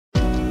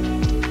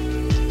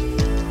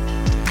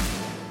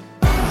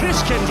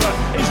this, Kindler,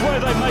 is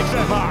where they make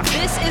their mark.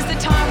 This is the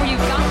time where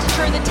you've got to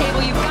turn the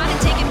table, you've got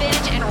to take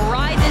advantage and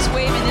ride this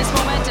wave and this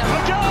momentum.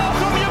 A goal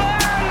from your man!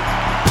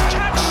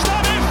 Catch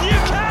them if you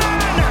can!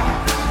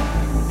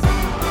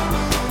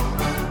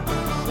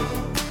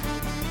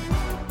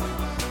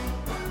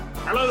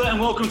 Hello there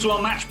and welcome to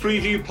our match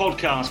preview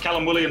podcast.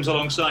 Callum Williams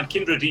alongside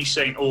Kyndra de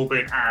St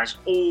Aubin as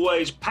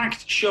always.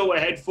 Packed show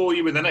ahead for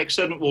you. In the next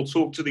segment we'll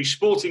talk to the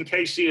Sporting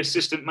KC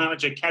assistant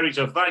manager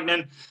Carita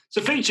Vagnen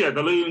to feature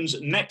the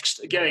Loons'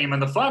 next game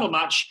and the final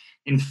match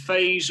in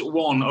Phase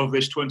 1 of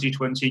this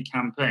 2020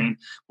 campaign.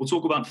 We'll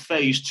talk about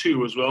Phase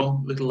 2 as well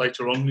a little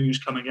later on. News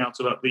coming out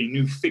about the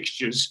new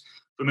fixtures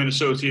for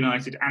Minnesota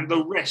United and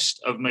the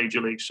rest of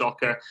Major League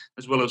Soccer,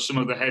 as well as some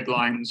of the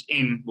headlines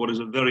in what is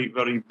a very,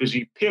 very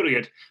busy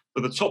period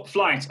for the top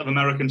flight of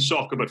American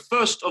soccer. But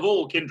first of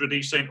all, Kyndra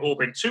de St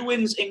Aubin, 2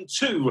 wins in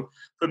 2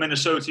 for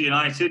Minnesota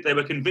United. They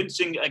were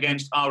convincing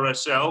against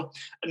RSL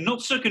and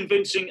not so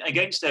convincing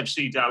against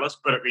FC Dallas,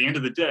 but at the end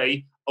of the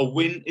day, a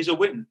win is a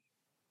win.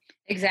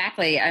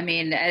 Exactly. I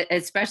mean,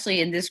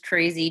 especially in this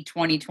crazy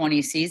 2020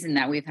 season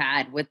that we've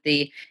had with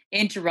the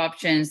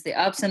interruptions, the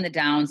ups and the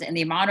downs, and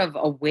the amount of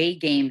away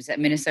games that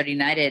Minnesota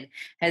United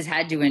has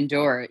had to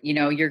endure. You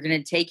know, you're going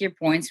to take your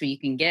points where you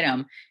can get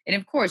them. And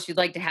of course, you'd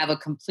like to have a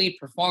complete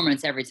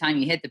performance every time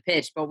you hit the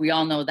pitch, but we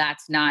all know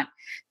that's not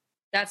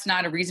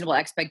a reasonable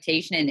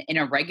expectation in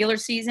a regular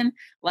season,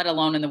 let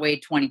alone in the way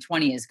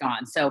 2020 has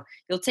gone. So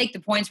you'll take the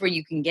points where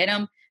you can get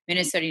them.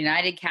 Minnesota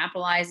United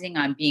capitalizing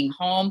on being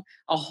home,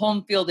 a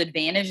home field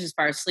advantage as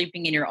far as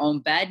sleeping in your own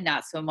bed,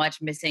 not so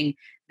much missing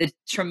the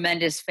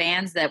tremendous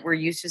fans that we're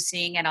used to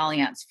seeing at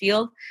Allianz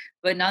Field.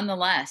 But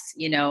nonetheless,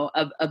 you know,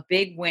 a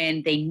big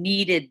win. They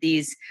needed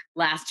these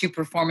last 2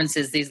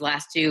 performances, these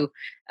last 2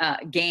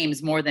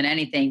 games more than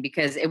anything,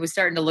 because it was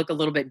starting to look a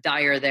little bit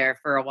dire there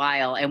for a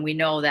while. And we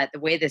know that the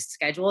way this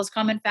schedule is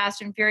coming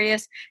fast and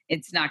furious,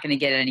 it's not going to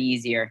get any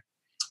easier.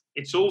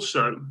 It's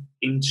also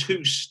in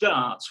 2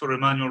 starts for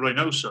Emmanuel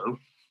Reynoso,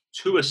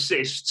 2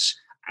 assists,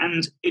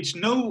 and it's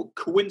no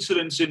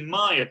coincidence, in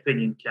my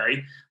opinion,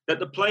 Kay, that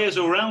the players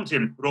around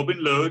him, Robin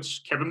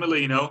Lodz, Kevin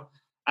Molino,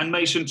 and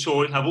Mason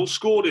Toye, have all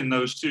scored in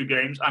those 2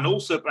 games and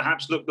also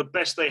perhaps look the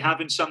best they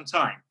have in some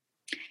time.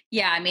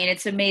 Yeah, I mean,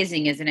 it's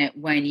amazing, isn't it,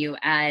 when you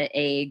add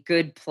a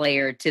good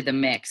player to the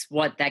mix,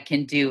 what that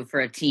can do for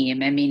a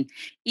team. I mean,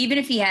 even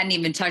if he hadn't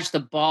even touched the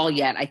ball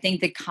yet, I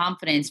think the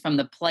confidence from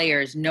the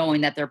players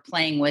knowing that they're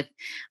playing with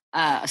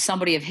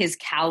somebody of his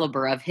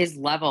caliber, of his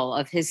level,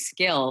 of his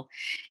skill.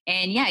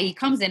 And yeah, he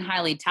comes in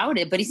highly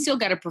touted, but he's still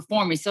got to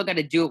perform. He's still got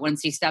to do it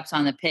once he steps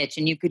on the pitch.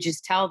 And you could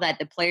just tell that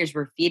the players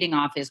were feeding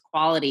off his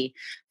quality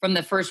from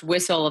the first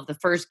whistle of the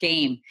first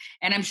game.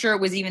 And I'm sure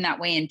it was even that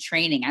way in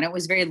training. I know it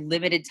was very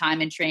limited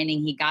time in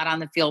training. He got on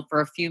the field for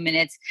a few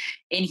minutes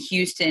in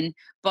Houston.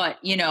 But,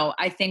 you know,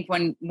 I think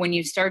when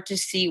you start to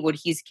see what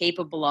he's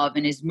capable of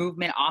in his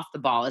movement off the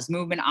ball, his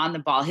movement on the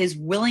ball, his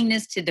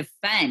willingness to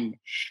defend,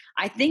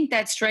 I think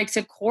that strikes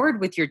a chord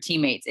with your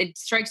teammates. It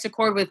strikes a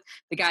chord with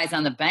the guys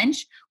on the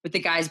bench, with the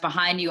guys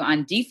behind you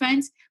on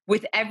defense,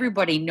 with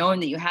everybody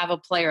knowing that you have a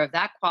player of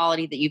that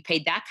quality that you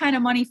paid that kind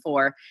of money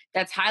for,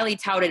 that's highly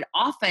touted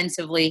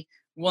offensively,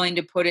 willing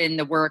to put in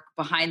the work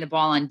behind the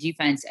ball on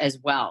defense as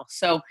well.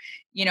 So,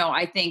 you know,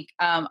 I think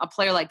a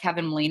player like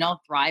Kevin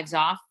Molino thrives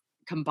off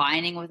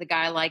combining with a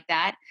guy like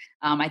that.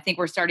 I think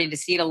we're starting to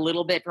see it a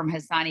little bit from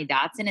Hassani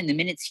Dotson in the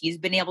minutes he's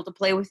been able to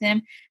play with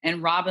him.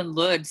 And Robin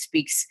Lod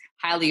speaks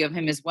highly of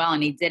him as well.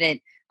 And he did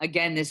it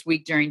again this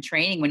week during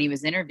training when he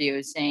was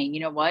interviewed, saying, you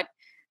know what,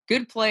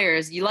 good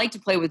players, you like to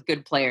play with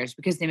good players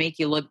because they make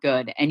you look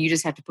good. And you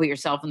just have to put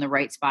yourself in the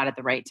right spot at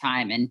the right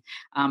time. And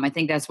I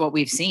think that's what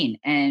we've seen.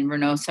 And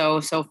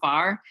Reynoso so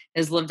far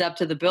has lived up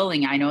to the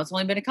billing. I know it's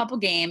only been a couple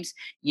games.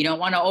 You don't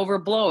want to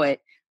overblow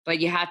it. But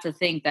you have to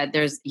think that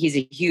he's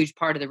a huge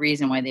part of the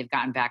reason why they've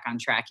gotten back on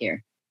track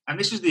here. And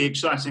this is the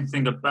exciting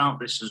thing about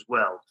this as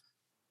well.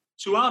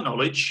 To our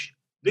knowledge,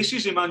 this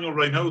is Emmanuel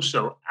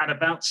Reynoso at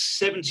about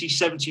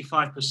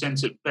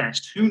 70-75% at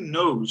best. Who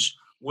knows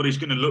what he's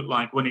going to look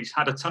like when he's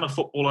had a ton of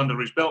football under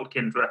his belt,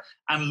 Kyndra,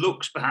 and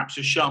looks perhaps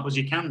as sharp as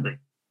he can be.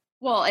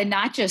 Well, and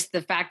not just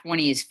the fact when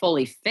he's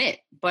fully fit,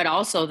 but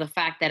also the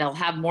fact that he'll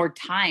have more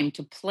time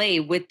to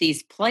play with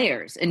these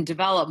players and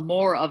develop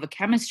more of a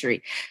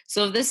chemistry.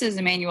 So this is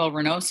Emmanuel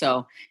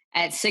Reynoso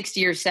at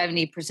 60 or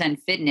 70%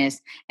 fitness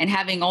and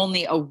having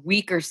only a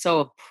week or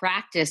so of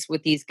practice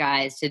with these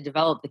guys to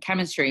develop the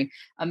chemistry.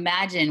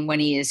 Imagine when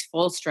he is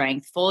full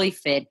strength, fully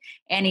fit,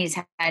 and he's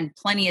had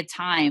plenty of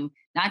time,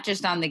 not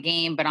just on the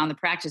game, but on the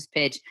practice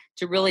pitch,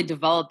 to really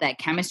develop that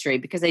chemistry.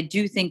 Because I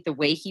do think the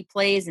way he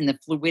plays and the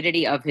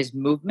fluidity of his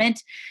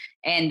movement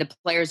and the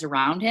players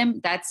around him,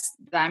 it's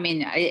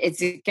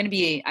going to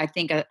be, I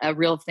think, a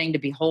real thing to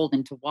behold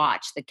and to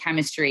watch, the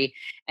chemistry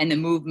and the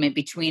movement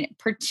between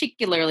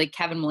particularly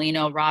Kevin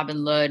Molino,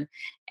 Robin Lod,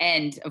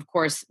 and of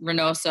course,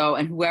 Reynoso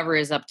and whoever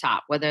is up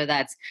top, whether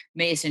that's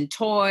Mason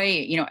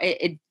Toye,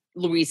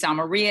 Luis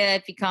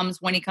Amarilla,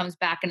 when he comes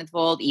back into the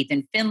fold,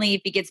 Ethan Finley,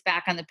 if he gets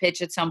back on the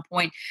pitch at some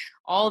point,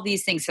 all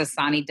these things,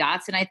 Hassani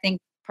Dotson, I think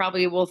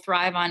probably will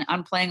thrive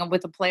on playing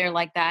with a player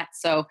like that.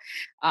 So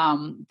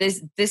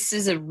this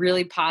is a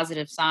really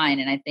positive sign,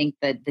 and I think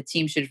that the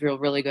team should feel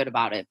really good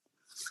about it.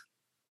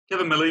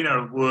 Kevin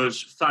Molino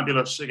was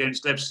fabulous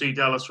against FC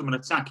Dallas from an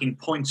attacking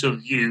point of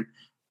view.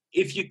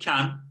 If you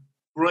can,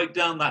 break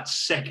down that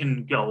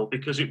second goal,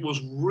 because it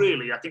was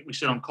really, I think we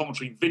said on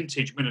commentary,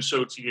 vintage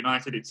Minnesota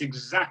United. It's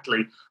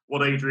exactly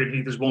what Adrian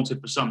Heath has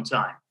wanted for some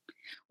time.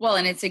 Well,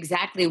 and it's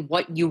exactly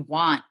what you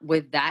want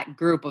with that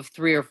group of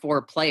 3 or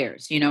 4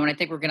 players, and I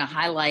think we're going to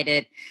highlight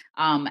it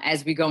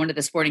as we go into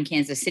the Sporting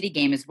Kansas City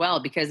game as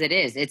well, because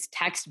it's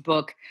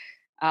textbook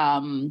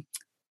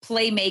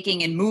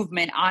playmaking and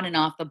movement on and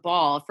off the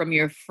ball from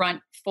your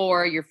front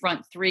 4, your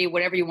front 3,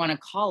 whatever you want to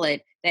call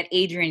it, that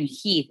Adrian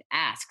Heath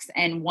asks.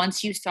 And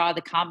once you saw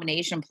the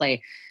combination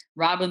play,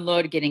 Robin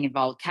Lod getting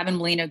involved, Kevin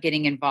Molino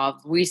getting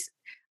involved, Luis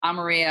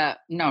Amarilla,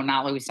 no,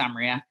 not Luis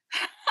Amarilla,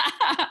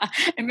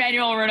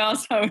 Emmanuel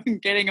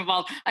Reynoso getting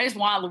involved. I just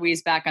want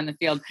Luis back on the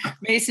field.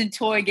 Mason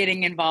Toye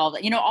getting involved.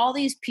 All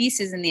these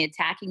pieces in the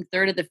attacking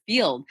third of the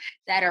field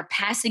that are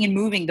passing and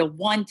moving, the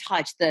one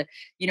touch, the,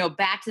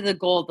 back to the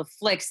goal, the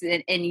flicks.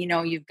 And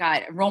you've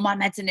got Roman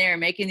Metanero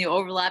making the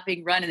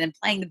overlapping run and then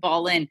playing the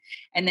ball in.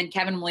 And then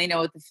Kevin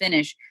Molino with the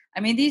finish. I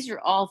mean, these are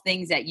all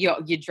things that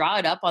you draw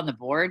it up on the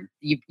board.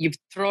 You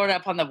throw it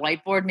up on the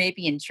whiteboard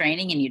maybe in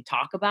training and you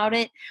talk about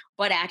it,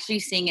 but actually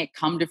seeing it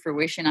come to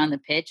fruition on the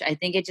pitch, I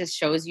think it just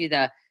shows you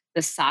the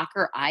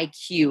soccer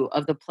IQ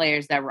of the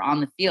players that were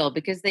on the field,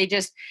 because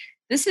this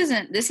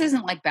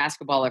isn't like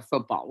basketball or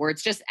football where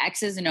it's just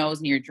X's and O's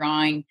and you're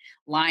drawing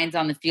lines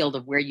on the field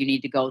of where you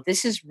need to go.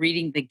 This is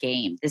reading the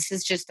game. This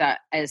is just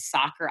a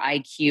soccer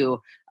IQ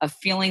of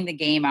feeling the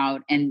game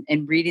out and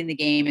reading the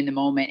game in the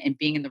moment and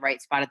being in the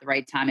right spot at the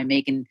right time and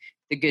making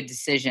the good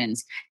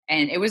decisions.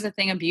 And it was a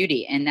thing of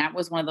beauty. And that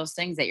was one of those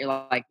things that you're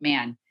like,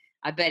 man,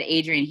 I bet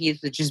Adrian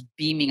Heath was just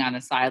beaming on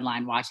the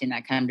sideline watching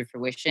that come to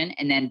fruition.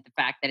 And then the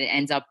fact that it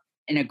ends up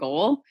in a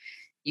goal,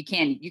 you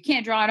can't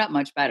draw it up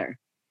much better.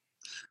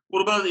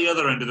 What about the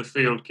other end of the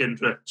field,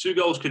 Kyndra? 2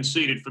 goals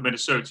conceded for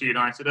Minnesota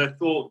United. I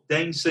thought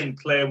Dayne St.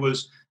 Clair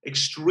was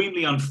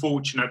extremely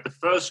unfortunate. The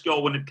first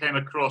goal, when it came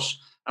across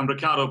and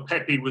Ricardo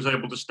Pepi was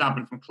able to stab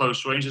him from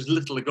close range, as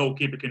little a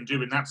goalkeeper can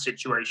do in that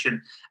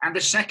situation. And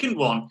the second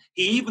one,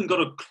 he even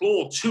got a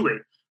claw to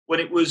it when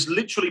it was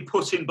literally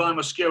put in by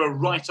Mosquera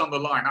right on the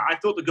line. I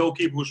thought the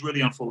goalkeeper was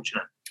really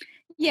unfortunate.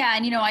 Yeah,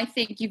 and I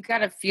think you've got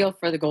to feel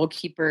for the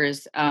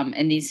goalkeepers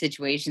in these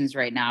situations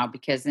right now,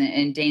 because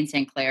in Dayne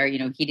St. Clair,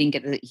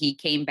 he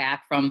came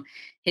back from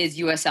his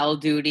USL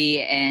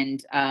duty,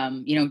 and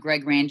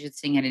Greg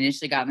Ranjitsingh had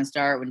initially gotten the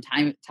start when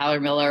Tyler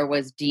Miller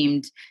was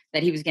deemed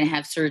that he was going to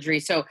have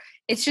surgery. So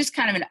it's just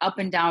kind of an up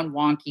and down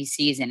wonky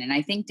season. And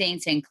I think Dayne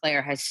St.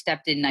 Clair has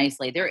stepped in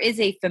nicely. There is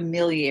a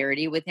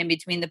familiarity with him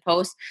between the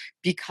posts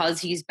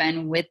because he's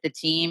been with the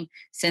team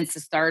since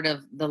the start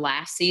of the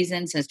last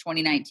season, since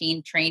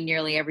 2019, trained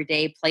nearly every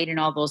day, played in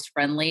all those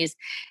friendlies.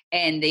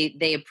 And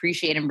they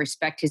appreciate and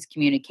respect his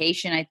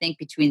communication, I think,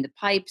 between the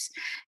pipes.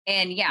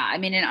 And yeah, I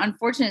mean, an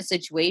unfortunate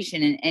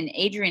situation. And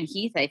Adrian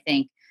Heath, I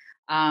think,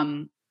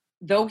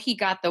 though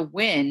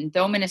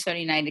Minnesota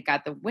United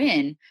got the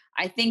win,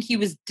 I think he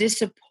was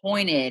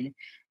disappointed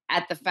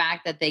at the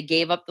fact that they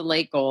gave up the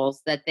late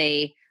goals, that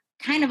they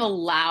kind of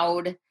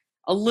allowed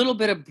a little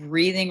bit of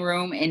breathing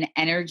room and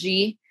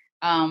energy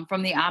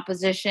from the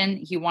opposition.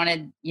 He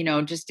wanted,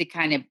 just to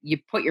kind of, you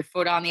put your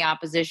foot on the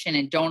opposition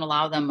and don't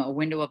allow them a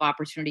window of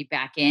opportunity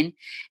back in.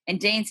 And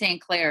Dayne St.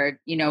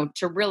 Clair,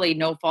 to really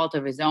no fault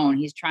of his own,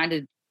 he's trying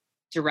to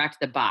direct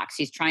the box.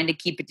 He's trying to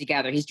keep it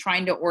together. He's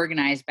trying to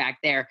organize back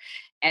there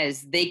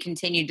as they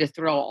continue to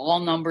throw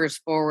all numbers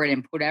forward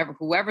and put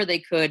whoever they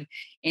could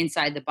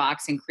inside the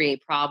box and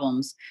create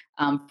problems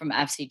from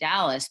FC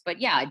Dallas.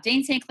 But yeah,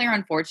 Dayne St. Clair,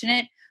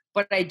 unfortunate,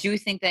 but I do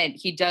think that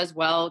he does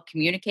well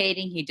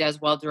communicating. He does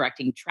well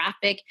directing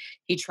traffic.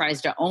 He tries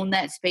to own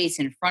that space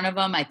in front of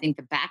him. I think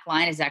the back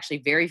line is actually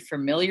very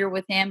familiar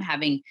with him,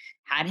 having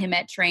had him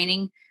at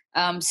training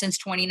since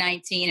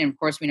 2019. And of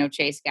course, we know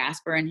Chase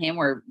Gasper and him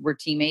were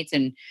teammates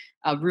and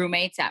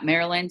roommates at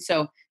Maryland.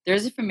 So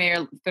there's a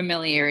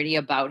familiarity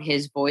about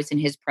his voice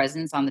and his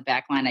presence on the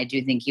back line. I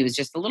do think he was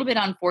just a little bit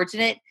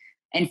unfortunate.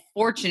 And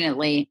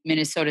fortunately,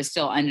 Minnesota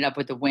still ended up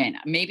with the win.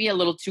 Maybe a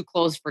little too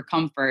close for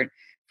comfort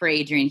for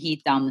Adrian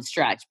Heath down the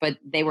stretch, but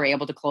they were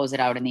able to close it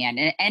out in the end.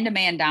 And a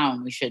man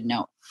down, we should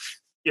note.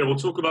 Yeah, we'll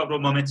talk about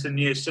Romain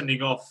Métanire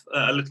sending off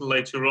a little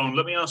later on.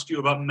 Let me ask you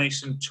about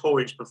Mason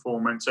Toye's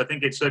performance. I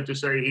think it's safe to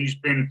say he's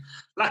been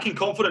lacking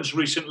confidence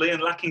recently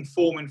and lacking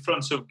form in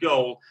front of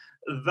goal.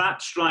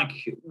 That strike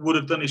would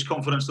have done his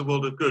confidence the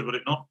world of good, would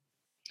it not?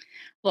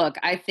 Look,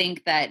 I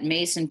think that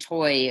Mason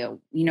Toye,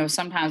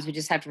 sometimes we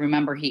just have to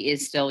remember he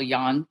is still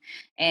young.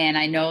 And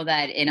I know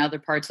that in other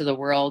parts of the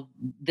world,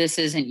 this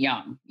isn't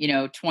young.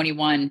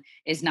 21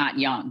 is not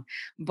young.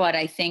 But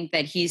I think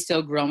that he's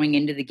still growing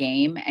into the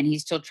game and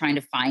he's still trying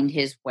to find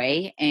his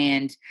way.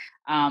 And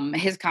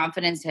his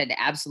confidence had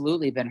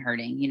absolutely been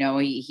hurting. You know,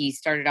 he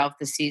started off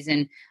the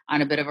season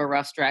on a bit of a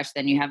rough stretch.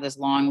 Then you have this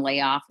long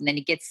layoff, and then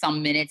he gets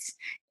some minutes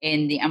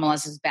in the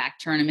MLS's back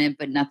tournament,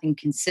 but nothing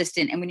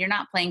consistent. And when you're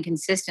not playing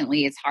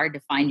consistently, it's hard to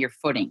find your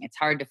footing. It's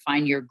hard to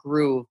find your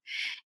groove.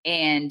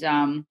 And,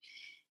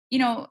 you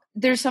know,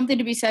 there's something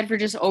to be said for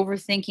just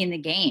overthinking the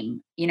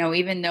game. You know,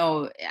 even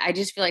though I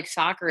just feel like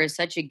soccer is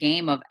such a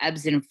game of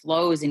ebbs and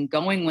flows and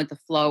going with the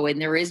flow,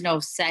 and there is no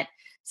set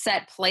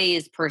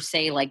plays per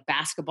se, like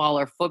basketball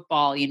or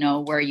football, you know,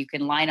 where you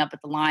can line up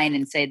at the line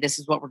and say, this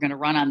is what we're going to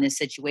run on this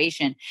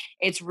situation.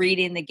 It's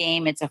reading the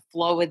game. It's a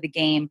flow of the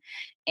game.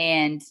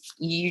 And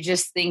you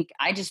just think,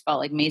 I just felt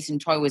like Mason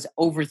Toye was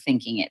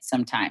overthinking it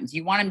sometimes.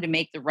 You want him to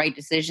make the right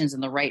decisions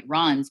and the right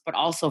runs, but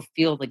also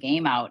feel the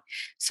game out.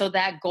 So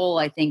that goal,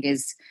 I think,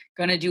 is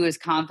going to do his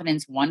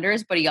confidence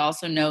wonders, but he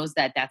also knows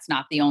that that's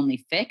not the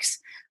only fix.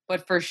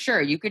 But for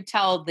sure, you could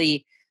tell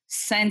the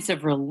sense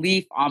of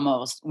relief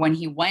almost when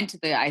he went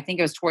to I think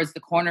it was towards the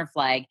corner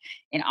flag,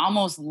 and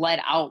almost let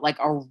out like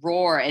a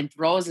roar and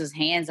throws his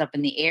hands up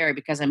in the air,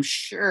 because I'm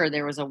sure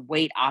there was a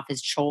weight off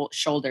his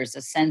shoulders,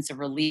 a sense of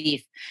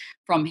relief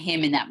from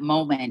him in that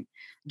moment,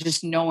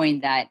 just knowing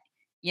that,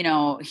 you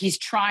know, he's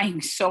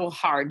trying so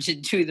hard to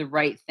do the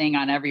right thing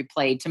on every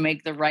play, to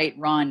make the right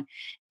run.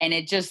 And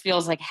it just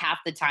feels like half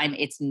the time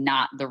it's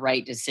not the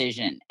right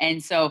decision.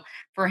 And so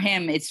for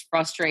him, it's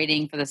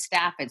frustrating. For the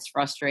staff, it's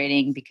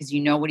frustrating, because you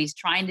know what he's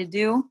trying to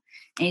do,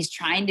 and he's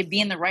trying to be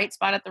in the right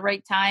spot at the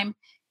right time.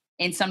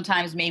 And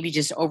sometimes maybe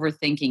just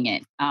overthinking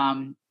it.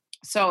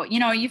 So, you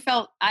know,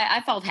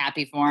 I felt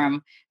happy for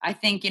him. I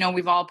think, you know,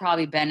 we've all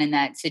probably been in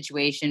that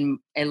situation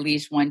at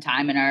least one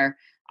time in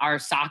our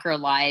soccer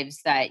lives,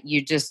 that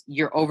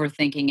you're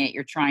overthinking it.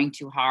 You're trying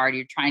too hard.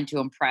 You're trying to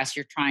impress.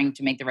 You're trying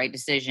to make the right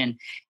decision.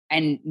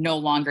 And no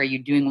longer are you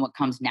doing what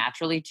comes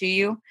naturally to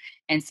you.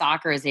 And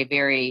soccer is a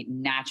very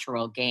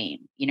natural game.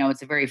 You know,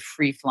 it's a very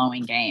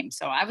free-flowing game.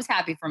 So I was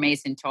happy for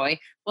Mason Toye.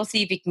 We'll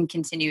see if he can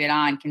continue it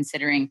on,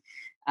 considering,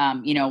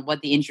 you know,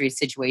 what the injury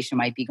situation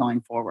might be going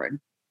forward.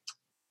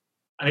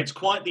 And it's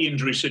quite the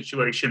injury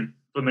situation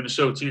for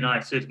Minnesota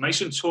United.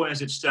 Mason Toye,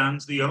 as it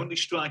stands, the only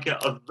striker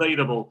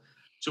available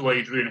to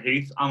Adrian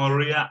Heath.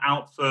 Amarilla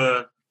out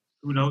for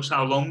who knows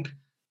how long.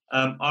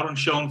 Aaron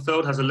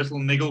Schoenfeld has a little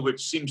niggle,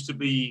 which seems to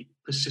be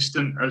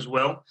persistent as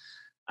well.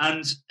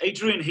 And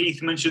Adrian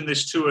Heath mentioned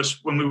this to us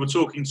when we were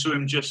talking to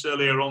him just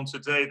earlier on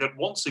today, that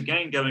once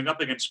again, going up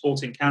against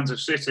Sporting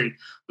Kansas City,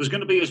 there's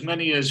going to be as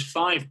many as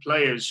 5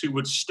 players who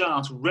would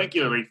start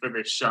regularly for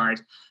this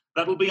side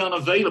that'll be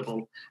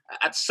unavailable.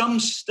 At some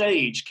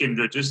stage,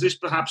 Kyndra, does this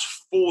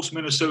perhaps force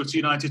Minnesota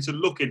United to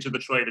look into the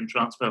trade and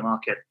transfer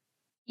market?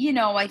 You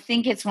know, I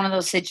think it's one of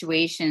those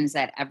situations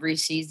that every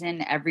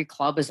season, every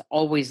club is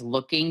always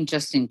looking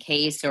just in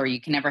case, or you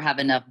can never have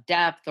enough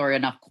depth or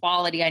enough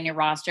quality on your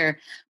roster.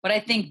 But I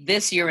think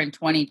this year in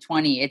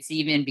 2020, it's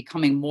even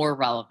becoming more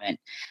relevant,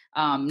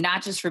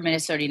 not just for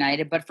Minnesota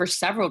United, but for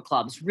several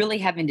clubs really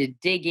having to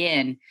dig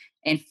in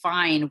and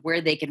find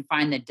where they can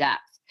find the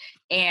depth.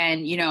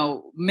 And, you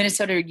know,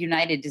 Minnesota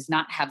United does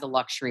not have the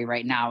luxury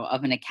right now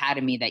of an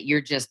academy that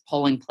you're just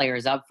pulling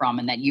players up from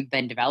and that you've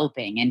been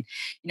developing. And,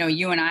 you know,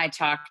 you and I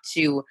talked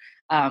to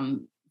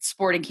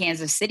Sporting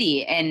Kansas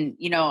City, and,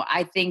 you know,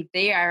 I think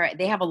they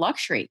have a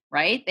luxury,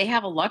 right? They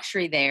have a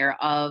luxury there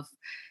of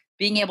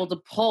being able to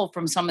pull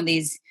from some of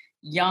these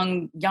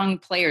young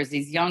players,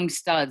 these young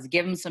studs,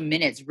 give them some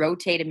minutes,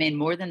 rotate them in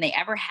more than they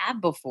ever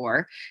have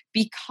before,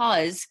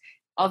 because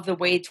of the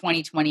way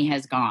 2020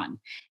 has gone.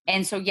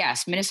 And so,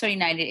 yes, Minnesota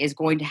United is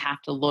going to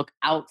have to look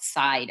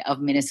outside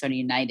of Minnesota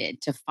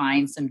United to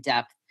find some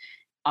depth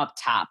up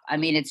top. I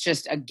mean, it's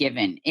just a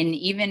given. And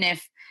even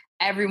if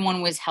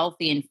everyone was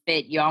healthy and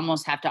fit, you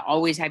almost have to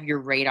always have your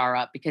radar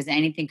up, because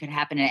anything could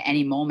happen at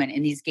any moment.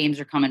 And these games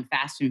are coming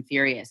fast and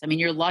furious. I mean,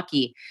 you're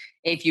lucky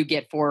if you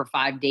get 4 or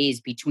 5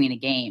 days between a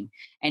game.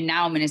 And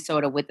now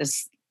Minnesota, with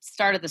this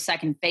start of the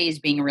second phase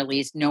being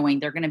released, knowing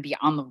they're going to be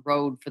on the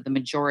road for the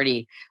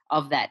majority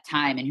of that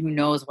time, and who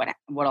knows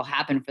what'll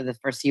happen for the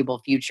foreseeable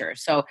future.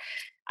 So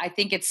I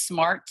think it's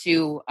smart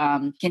to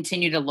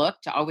continue to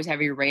look, to always have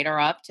your radar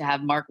up, to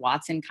have Mark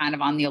Watson kind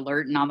of on the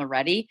alert and on the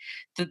ready.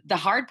 The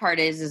hard part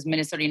is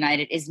Minnesota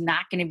United is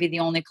not going to be the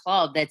only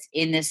club that's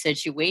in this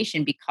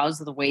situation, because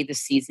of the way the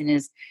season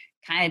is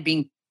kind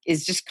of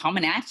is just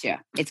coming at you.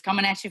 It's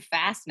coming at you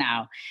fast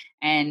now.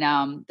 And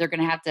they're going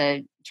to have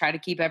to try to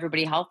keep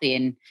everybody healthy.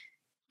 And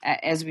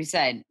as we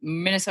said,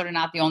 Minnesota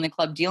not the only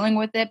club dealing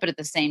with it, but at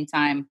the same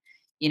time,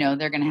 you know,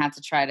 they're going to have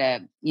to try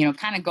to, you know,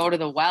 kind of go to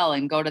the well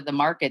and go to the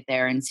market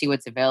there and see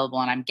what's available.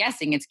 And I'm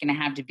guessing it's going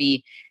to have to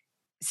be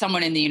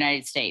someone in the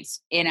United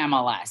States in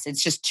MLS.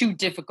 It's just too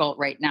difficult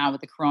right now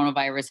with the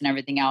coronavirus and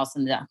everything else,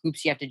 and the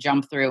hoops you have to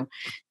jump through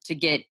to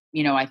get,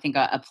 you know, I think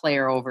a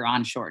player over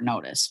on short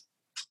notice.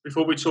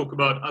 Before we talk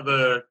about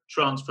other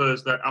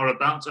transfers that are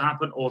about to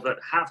happen or that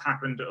have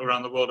happened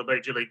around the world of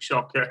Major League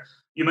Soccer,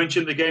 you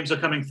mentioned the games are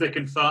coming thick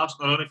and fast,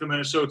 not only for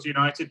Minnesota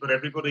United, but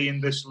everybody in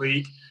this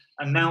league.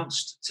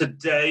 Announced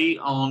today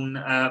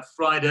on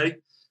Friday,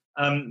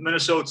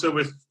 Minnesota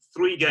with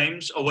 3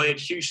 games: away at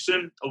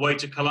Houston, away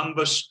to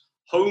Columbus,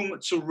 home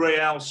to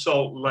Real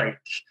Salt Lake.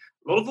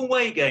 A lot of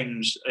away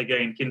games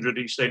again, Kindred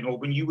East St.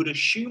 Albans. You would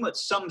assume at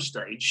some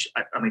stage,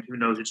 I mean, who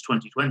knows, it's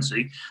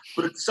 2020,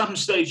 but at some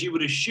stage you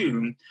would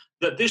assume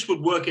that this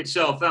would work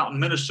itself out and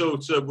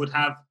Minnesota would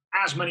have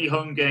as many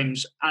home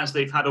games as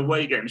they've had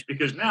away games,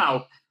 because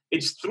now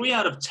it's 3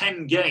 out of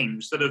 10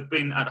 games that have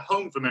been at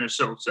home for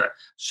Minnesota.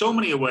 So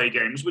many away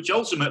games, which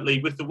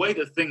ultimately, with the way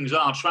that things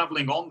are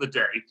traveling on the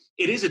day,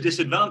 it is a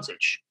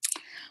disadvantage.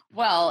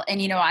 Well, and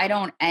I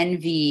don't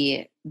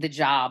envy the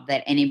job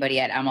that anybody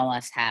at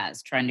MLS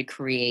has trying to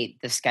create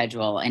the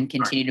schedule and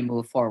continue to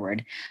move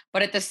forward.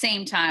 But at the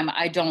same time,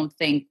 I don't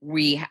think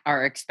we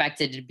are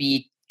expected to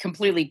be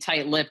completely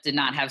tight-lipped and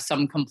not have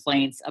some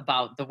complaints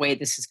about the way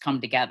this has come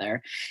together.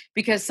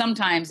 Because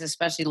sometimes,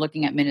 especially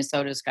looking at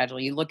Minnesota's schedule,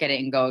 you look at it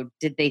and go,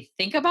 did they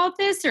think about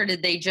this, or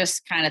did they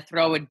just kind of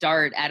throw a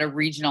dart at a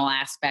regional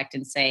aspect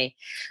and say,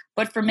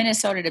 but for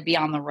Minnesota to be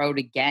on the road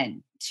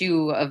again,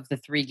 2 of the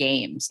 3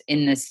 games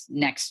in this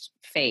next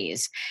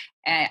phase,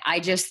 I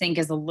just think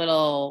is a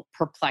little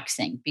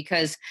perplexing,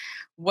 because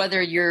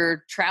whether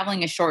you're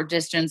traveling a short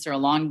distance or a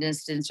long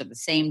distance or the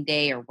same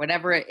day or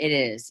whatever it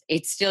is,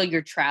 it's still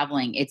you're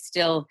traveling. It's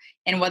still,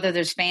 and whether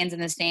there's fans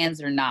in the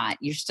stands or not,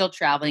 you're still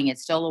traveling.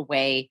 It's still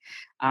away.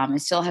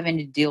 It's still having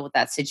to deal with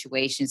that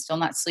situation, still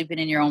not sleeping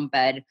in your own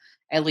bed,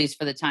 at least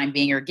for the time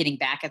being, or getting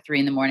back at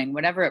 3 a.m,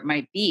 whatever it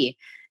might be.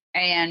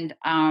 And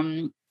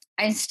I'm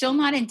still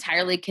not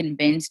entirely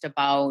convinced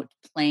about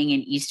playing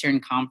an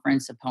Eastern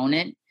Conference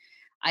opponent.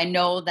 I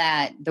know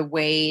that the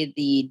way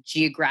the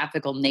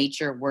geographical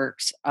nature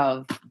works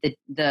of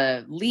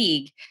the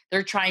league,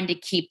 they're trying to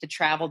keep the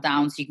travel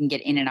down so you can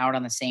get in and out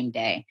on the same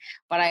day.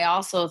 But I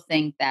also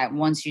think that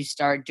once you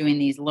start doing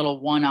these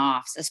little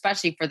one-offs,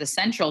 especially for the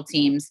Central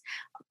teams,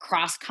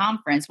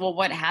 cross-conference, well,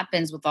 what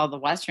happens with all the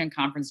Western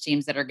Conference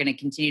teams that are going to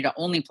continue to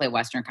only play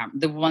Western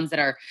Conference, the ones that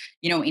are,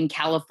 in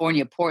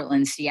California,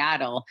 Portland,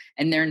 Seattle,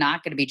 and they're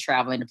not going to be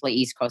traveling to play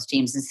East Coast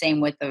teams. And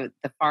same with the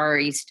Far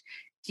East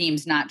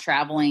teams not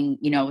traveling,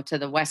 to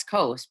the West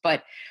Coast.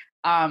 But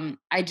I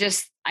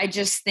just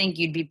think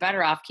you'd be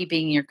better off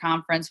keeping your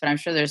conference. But I'm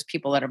sure there's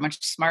people that are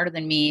much smarter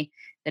than me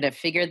that have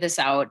figured this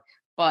out.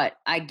 But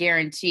I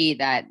guarantee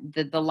that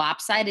the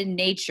lopsided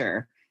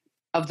nature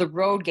of the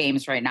road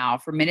games right now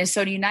for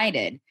Minnesota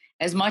United,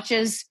 as much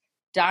as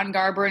Don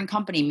Garber and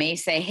company may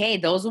say, hey,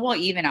 those will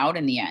even out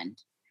in the end.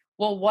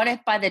 Well, what if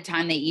by the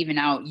time they even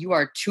out, you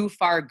are too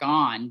far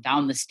gone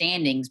down the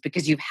standings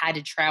because you've had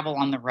to travel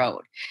on the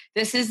road?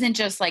 This isn't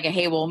just like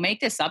hey, we'll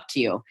make this up to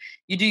you.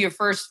 You do your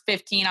first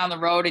 15 on the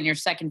road and your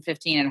second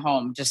 15 at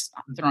home, just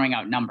throwing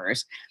out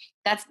numbers.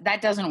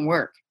 That doesn't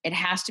work. It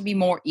has to be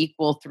more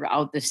equal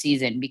throughout the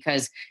season,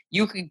 because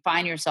you could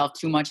find yourself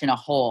too much in a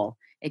hole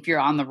if you're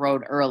on the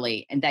road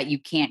early and that you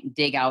can't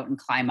dig out and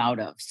climb out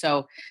of.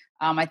 So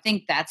I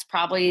think that's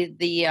probably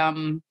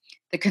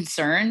the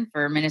concern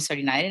for Minnesota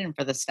United and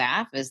for the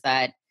staff, is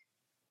that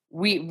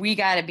we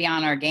got to be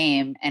on our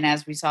game. And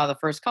as we saw, the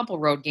first couple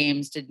road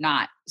games did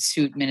not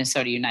suit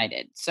Minnesota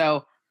United.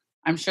 So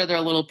I'm sure they're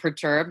a little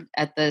perturbed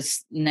at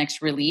this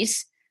next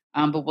release,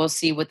 but we'll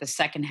see what the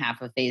second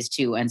half of phase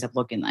 2 ends up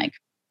looking like.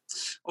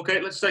 Okay,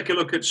 let's take a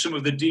look at some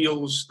of the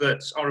deals that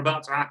are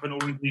about to happen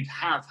or indeed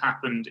have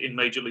happened in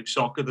Major League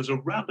Soccer. There's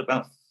around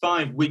about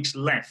 5 weeks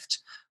left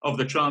of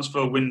the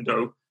transfer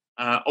window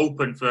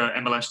open for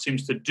MLS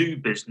teams to do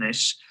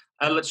business.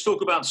 Let's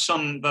talk about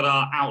some that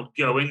are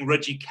outgoing.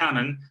 Reggie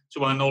Cannon,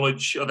 to our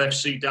knowledge, of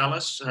FC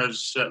Dallas,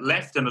 has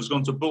left and has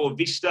gone to Boa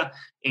Vista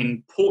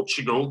in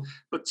Portugal.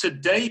 But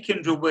today,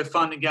 Kendra, we're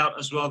finding out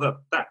as well that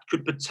that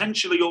could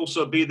potentially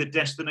also be the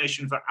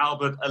destination for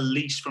Albert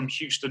Ellis from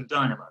Houston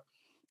Dynamo.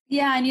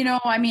 Yeah, and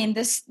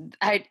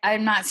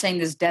I'm not saying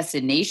this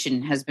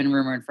destination has been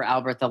rumored for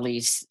Albert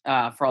Ellis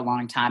for a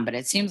long time, but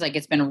it seems like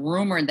it's been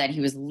rumored that he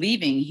was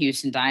leaving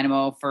Houston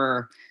Dynamo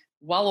for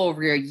well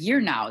over a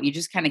year now. You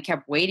just kind of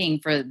kept waiting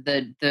for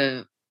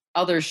the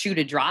other shoe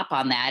to drop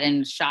on that,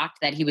 and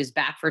shocked that he was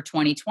back for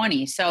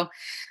 2020. So,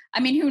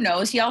 who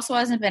knows? He also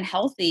hasn't been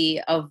healthy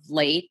of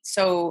late.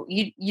 So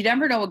you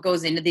never know what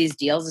goes into these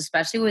deals,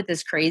 especially with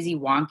this crazy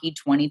wonky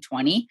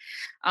 2020.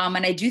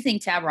 And I do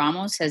think Tab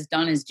Ramos has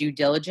done his due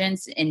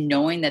diligence in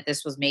knowing that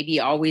this was maybe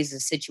always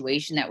a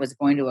situation that was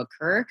going to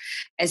occur,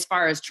 as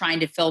far as trying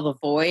to fill the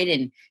void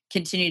and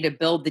continue to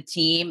build the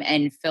team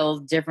and fill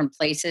different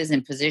places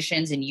and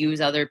positions and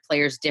use other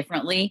players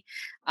differently.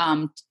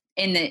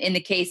 In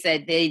the case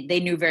that they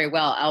knew very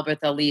well, Albert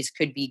Ellis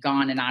could be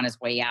gone and on his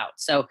way out.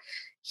 So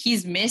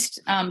he's missed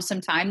some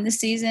time this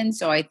season.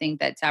 So I think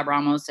that Tab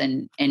Ramos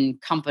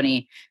and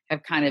company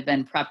have kind of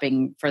been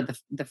prepping for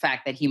the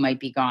fact that he might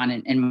be gone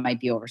and might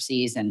be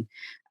overseas. And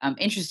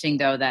interesting,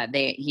 though, that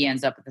he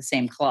ends up at the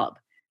same club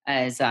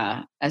as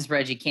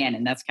Reggie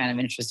Cannon. That's kind of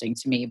interesting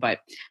to me. But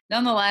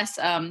nonetheless,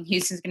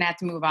 Houston's going to have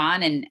to move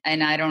on.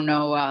 And I don't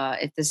know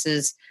if this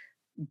is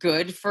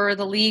good for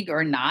the league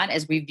or not,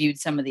 as we viewed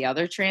some of the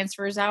other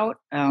transfers out,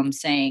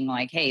 saying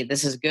like, hey,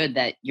 this is good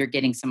that you're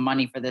getting some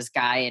money for this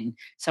guy and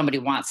somebody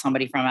wants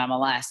somebody from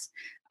MLS.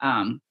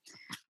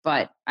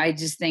 But I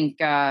just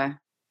think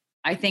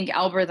I think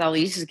Albert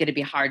Ellis is going to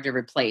be hard to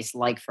replace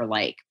like for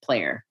like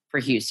player for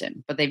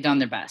Houston, but they've done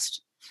their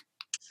best.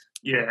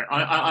 Yeah,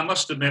 I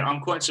must admit,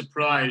 I'm quite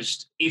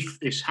surprised if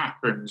this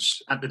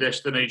happens at the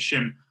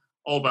destination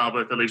of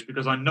Albert Ellis,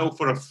 because I know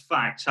for a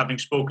fact, having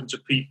spoken to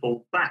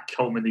people back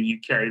home in the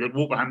UK, that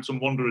Wolverhampton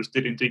Wanderers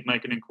did indeed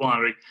make an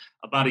inquiry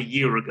about a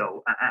year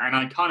ago. And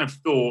I kind of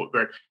thought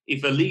that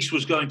if Ellis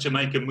was going to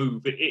make a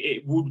move,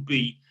 it would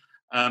be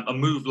a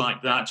move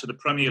like that to the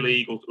Premier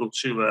League or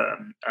to a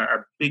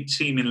big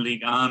team in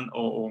Ligue 1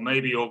 or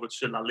maybe over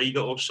to La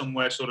Liga or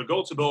somewhere, sort of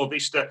go to Boa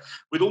Vista.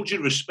 With all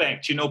due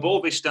respect,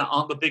 Boa Vista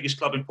aren't the biggest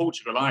club in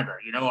Portugal either.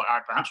 I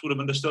perhaps would have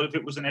understood if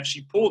it was an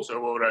FC Porto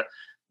or a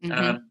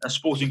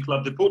Sporting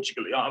Club de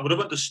Portugal. I would have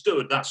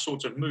understood that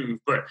sort of move.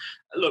 But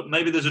look,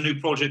 maybe there's a new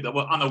project that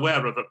we're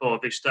unaware of at Boa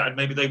Vista, and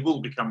maybe they will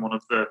become one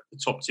of the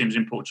top teams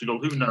in Portugal.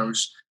 Who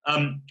knows?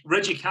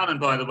 Reggie Cannon,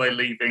 by the way,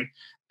 leaving.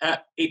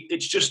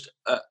 It's just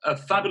a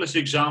fabulous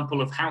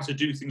example of how to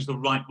do things the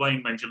right way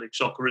in Major League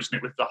Soccer, isn't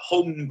it? With the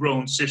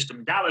homegrown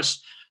system.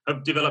 Dallas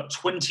have developed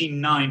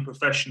 29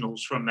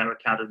 professionals from their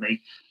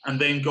academy and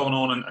then gone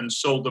on and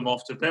sold them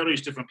off to various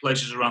different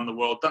places around the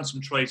world, done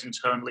some trades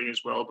internally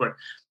as well. But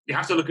you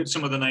have to look at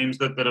some of the names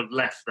that have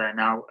left there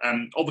now.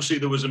 Obviously,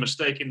 there was a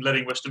mistake in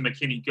letting Weston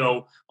McKennie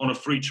go on a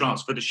free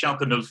transfer to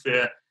Schalke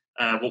 04.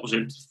 What was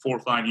it, 4 or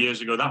 5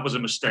 years ago? That was a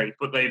mistake.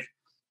 But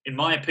in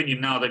my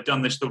opinion, now they've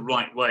done this the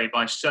right way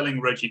by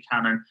selling Reggie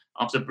Cannon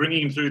after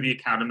bringing him through the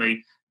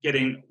academy,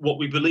 getting what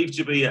we believe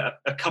to be a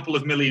couple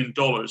of $1 million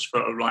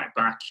for a right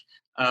back.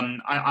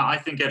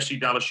 I think FC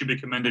Dallas should be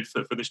commended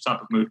for this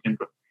type of move,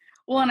 Kendra.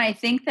 Well, and I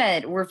think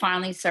that we're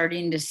finally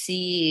starting to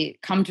see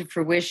come to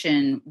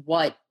fruition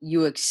what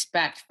you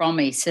expect from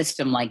a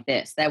system like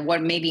this, that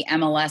what maybe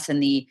MLS in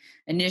the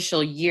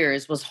initial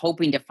years was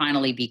hoping to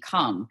finally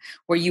become,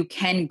 where you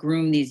can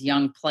groom these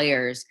young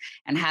players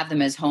and have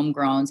them as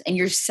homegrowns, and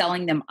you're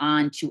selling them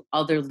on to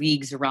other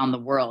leagues around the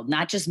world,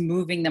 not just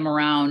moving them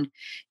around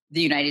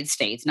the United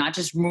States, not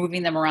just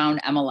moving them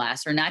around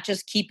MLS, or not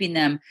just keeping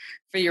them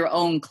for your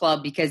own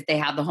club because they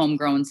have the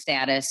homegrown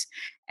status,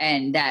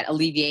 and that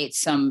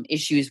alleviates some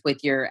issues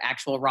with your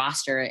actual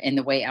roster and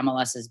the way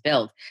MLS is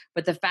built.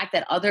 But the fact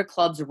that other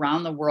clubs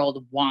around the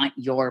world want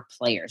your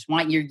players,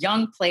 want your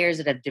young players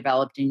that have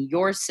developed in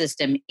your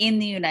system in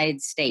the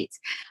United States,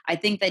 I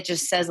think that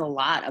just says a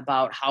lot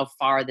about how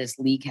far this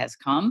league has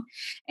come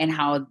and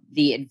how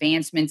the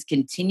advancements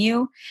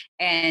continue,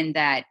 and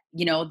that,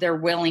 they're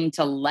willing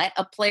to let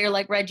a player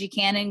like Reggie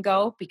Cannon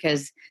go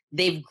because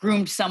they've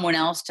groomed someone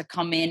else to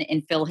come in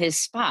and fill his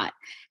spot.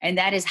 And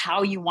that is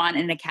how you want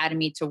an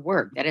academy to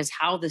work. That is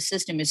how the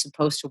system is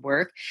supposed to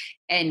work.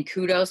 And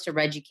kudos to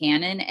Reggie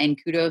Cannon,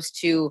 and kudos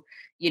to,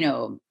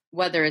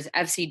 whether it's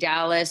FC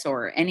Dallas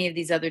or any of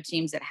these other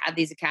teams that have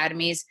these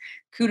academies,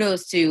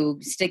 kudos to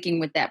sticking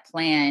with that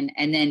plan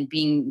and then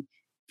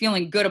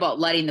feeling good about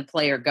letting the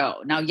player go.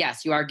 Now,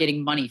 yes, you are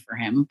getting money for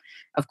him,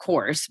 of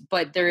course,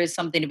 but there is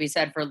something to be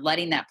said for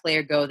letting that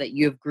player go that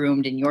you have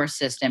groomed in your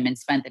system and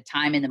spent the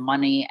time and the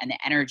money and the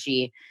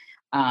energy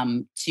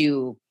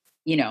to,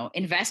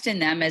 invest in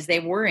them as they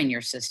were in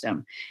your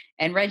system.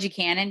 And Reggie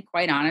Cannon,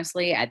 quite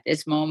honestly, at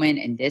this moment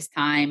and this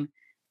time,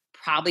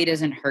 probably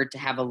doesn't hurt to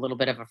have a little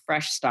bit of a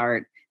fresh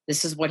start.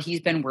 This is what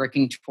he's been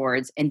working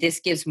towards. And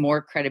this gives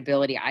more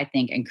credibility, I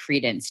think, and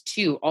credence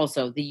to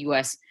also the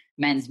U.S.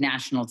 men's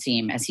national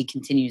team as he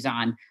continues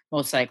on,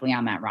 most likely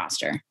on that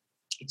roster.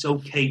 It's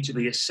okay to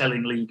be a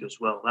selling league as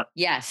well. That's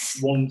yes,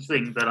 one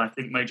thing that I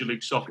think Major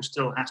League Soccer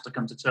still has to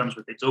come to terms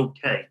with. It's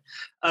okay.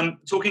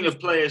 Talking of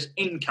players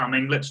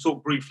incoming, let's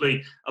talk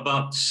briefly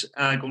about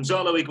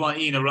Gonzalo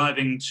Higuain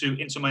arriving to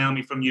Inter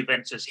Miami from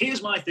Juventus.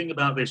 Here's my thing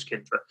about this,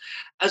 Kendra.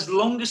 As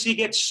long as he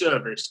gets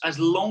service, as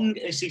long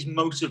as he's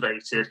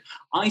motivated,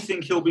 I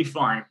think he'll be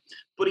fine.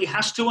 But he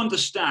has to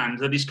understand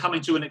that he's coming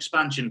to an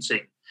expansion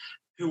team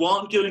who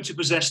aren't going to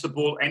possess the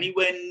ball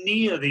anywhere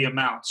near the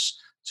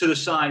amounts to the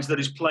sides that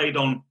he's played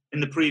on in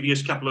the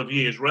previous couple of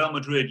years, Real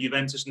Madrid,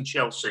 Juventus and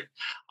Chelsea.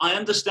 I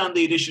understand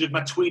the addition of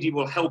Matuidi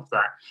will help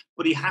that,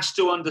 but he has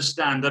to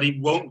understand that he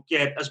won't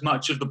get as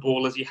much of the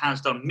ball as he has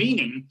done,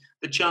 meaning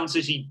the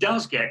chances he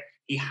does get,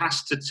 he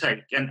has to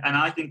take. And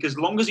I think as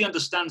long as he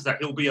understands that,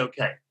 he'll be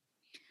okay.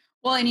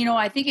 Well, and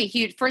I think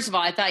first of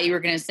all, I thought you were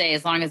going to say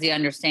as long as he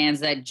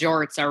understands that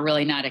jorts are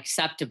really not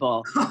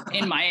acceptable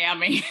in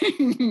Miami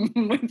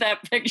with that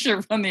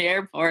picture from the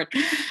airport.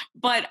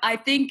 But I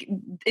think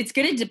it's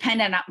going to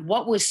depend on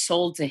what was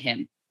sold to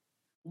him.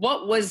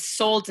 What was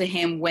sold to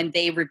him when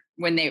they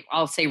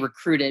I'll say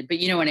recruited, but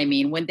you know what I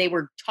mean? When they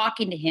were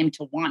talking to him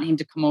to want him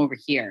to come over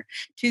here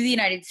to the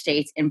United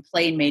States and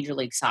play in Major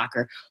League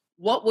Soccer.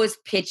 What was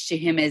pitched to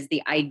him as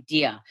the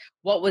idea?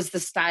 What was the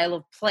style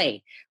of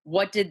play?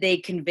 What did they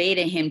convey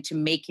to him to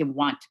make him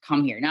want to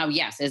come here? Now,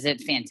 yes, is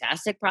it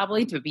fantastic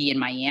probably to be in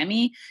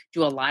Miami?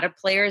 Do a lot of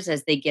players,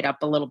 as they get up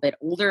a little bit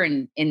older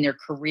in their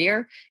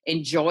career,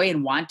 enjoy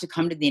and want to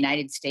come to the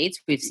United States?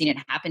 We've seen it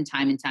happen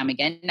time and time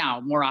again. Now,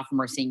 more often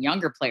we're seeing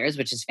younger players,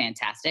 which is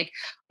fantastic.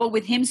 But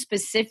with him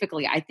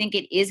specifically, I think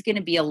it is going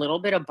to be a little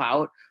bit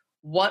about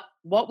What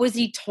was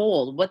he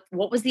told?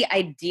 What was the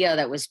idea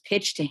that was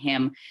pitched to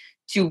him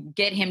to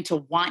get him to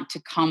want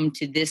to come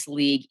to this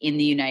league in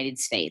the United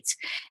States?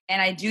 And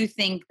I do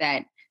think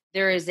that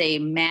there is a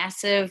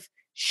massive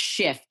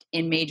shift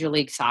in Major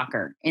League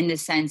Soccer in the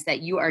sense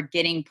that you are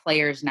getting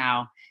players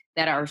now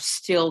that are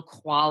still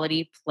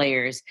quality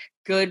players,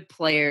 good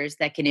players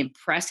that can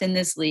impress in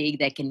this league,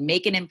 that can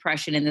make an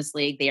impression in this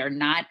league. They are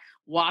not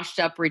washed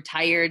up,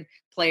 retired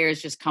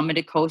players just coming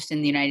to coast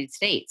in the United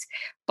States.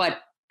 But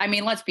I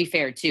mean, let's be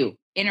fair too.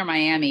 Inter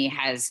Miami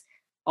has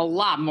a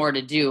lot more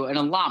to do and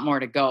a lot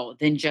more to go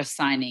than just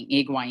signing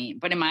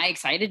Higuain. But am I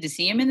excited to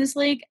see him in this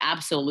league?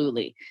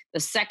 Absolutely. The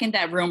second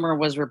that rumor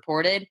was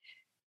reported,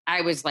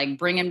 I was like,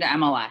 bring him to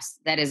MLS.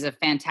 That is a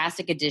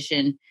fantastic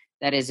addition.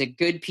 That is a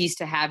good piece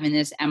to have in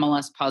this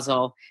MLS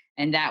puzzle.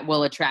 And that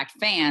will attract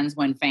fans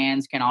when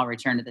fans can all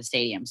return to the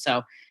stadium.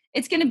 So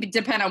it's going to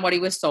depend on what he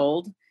was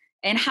sold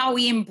and how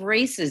he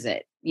embraces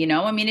it. You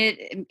know, I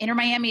mean, Inter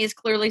Miami is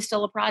clearly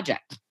still a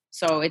project.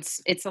 So it's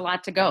a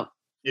lot to go.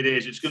 It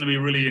is. It's going to be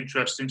really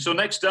interesting. So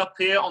next up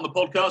here on the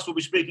podcast, we'll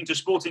be speaking to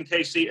Sporting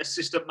KC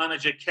assistant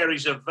manager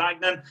Keriza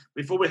Vagnon.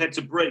 Before we head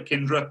to break,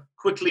 Kindra,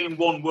 quickly in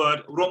one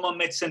word, Romain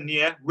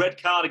Meissonier, red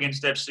card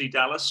against FC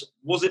Dallas.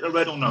 Was it a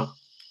red or no?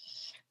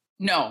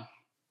 No.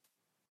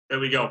 There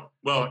we go.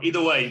 Well,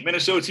 either way,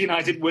 Minnesota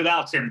United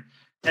without him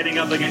heading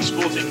up against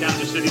Sporting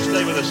Kansas City.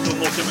 Stay with us. Still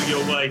more coming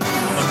your way on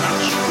the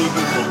Match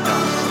Preview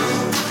Podcast.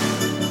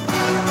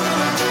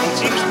 Well,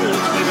 team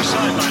sports may be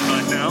sidelined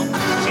right now.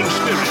 Team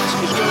spirit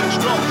is going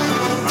strong.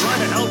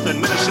 Allied Health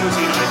and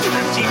Minnesota United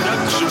have teamed up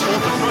to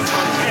support the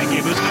frontline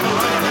caregivers in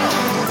Allied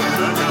Health.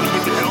 Learn how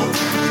you can help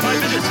by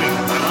visiting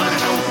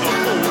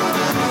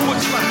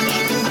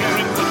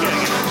AllieHealth.org/caring for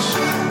caregivers.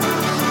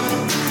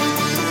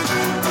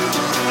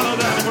 Hello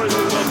there, and a very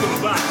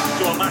welcome back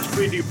to our Match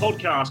Preview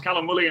Podcast.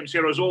 Callum Williams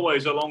here as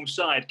always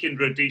alongside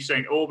Kyndra de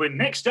St. Aubin.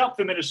 Next up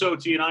for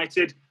Minnesota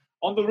United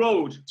on the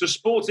road to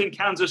Sporting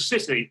Kansas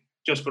City,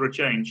 just for a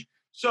change.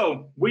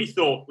 So we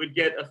thought we'd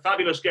get a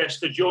fabulous guest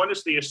to join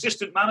us. The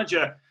assistant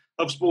manager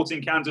of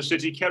Sporting Kansas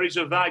City,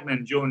 Keriza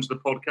Vagnon, joins the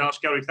podcast.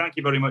 Kerry, thank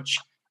you very much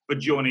for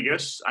joining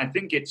us. I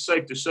think it's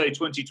safe to say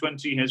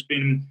 2020 has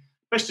been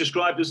best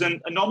described as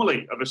an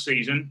anomaly of a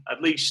season,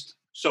 at least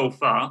so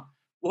far.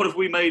 What have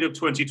we made of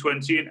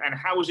 2020 and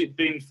how has it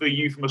been for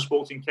you from a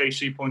Sporting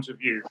KC point of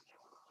view?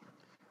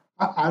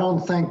 I don't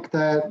think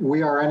that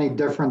we are any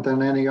different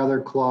than any other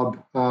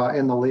club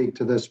in the league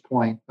to this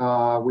point.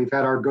 We've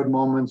had our good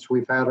moments,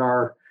 we've had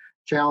our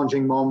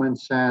challenging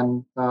moments,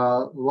 and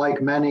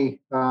like many,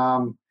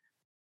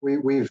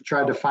 we've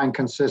tried to find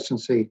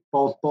consistency,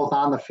 both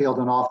on the field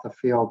and off the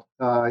field.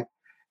 You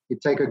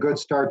take a good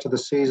start to the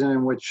season,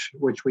 in which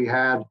we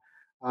had,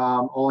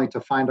 only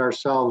to find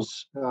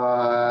ourselves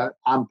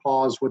on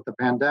pause with the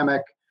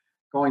pandemic,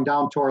 going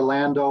down to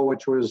Orlando,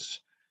 which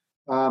was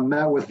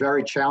met with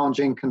very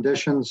challenging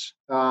conditions,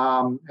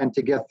 and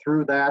to get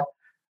through that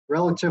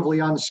relatively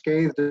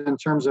unscathed in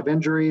terms of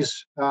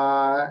injuries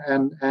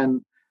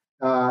and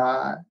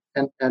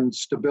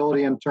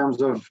stability in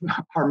terms of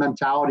our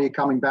mentality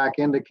coming back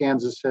into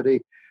Kansas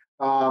City.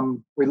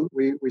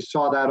 We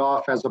saw that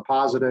off as a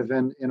positive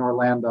in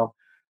Orlando.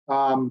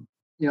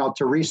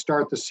 To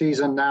restart the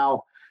season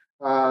now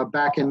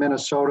back in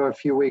Minnesota a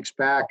few weeks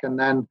back, and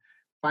then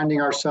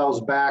finding ourselves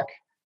back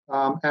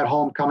at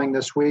homecoming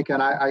this week,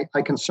 and I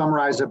can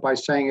summarize it by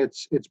saying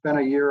it's been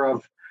a year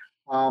of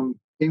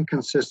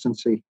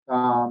inconsistency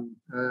on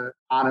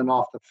and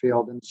off the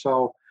field. And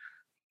so,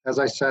 as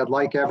I said,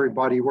 like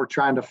everybody, we're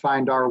trying to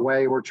find our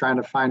way. We're trying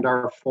to find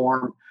our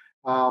form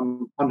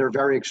under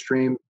very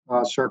extreme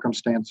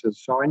circumstances.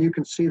 So, and you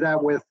can see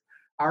that with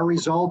our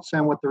results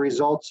and with the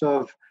results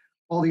of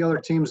all the other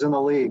teams in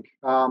the league.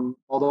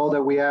 Although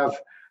that we have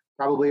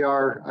probably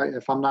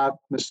if I'm not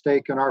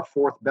mistaken, our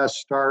fourth best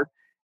start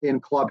in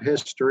club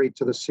history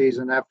to the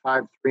season at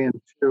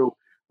 5-3-2.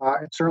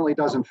 It certainly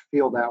doesn't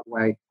feel that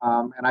way.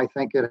 And I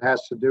think it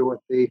has to do with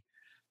the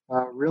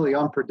really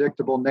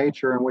unpredictable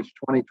nature in which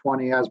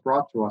 2020 has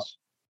brought to us.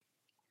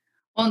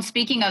 Well, and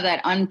speaking of that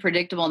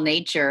unpredictable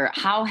nature,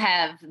 how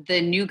have the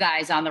new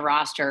guys on the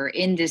roster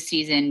in this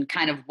season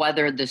kind of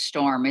weathered the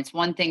storm? It's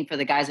one thing for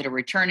the guys that are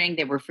returning,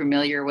 they were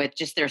familiar with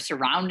just their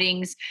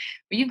surroundings,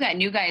 but you've got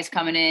new guys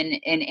coming in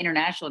and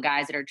international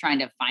guys that are trying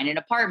to find an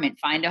apartment,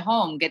 find a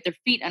home, get their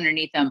feet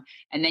underneath them,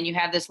 and then you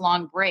have this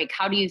long break.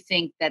 How do you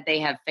think that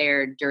they have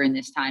fared during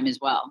this time as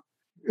well?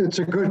 It's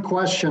a good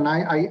question.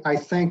 I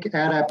think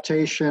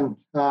adaptation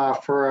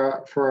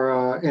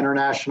for an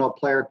international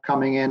player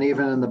coming in,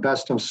 even in the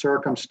best of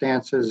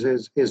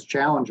circumstances, is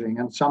challenging.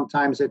 And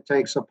sometimes it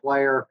takes a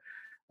player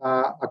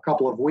a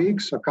couple of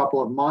weeks, a couple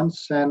of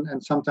months,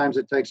 and sometimes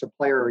it takes a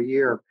player a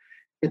year.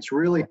 It's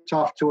really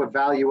tough to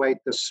evaluate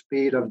the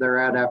speed of their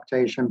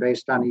adaptation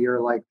based on a year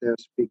like this,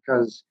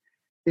 because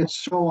it's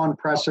so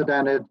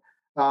unprecedented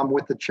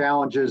with the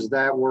challenges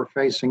that we're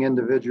facing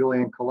individually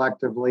and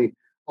collectively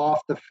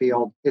off the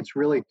field. It's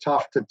really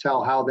tough to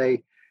tell how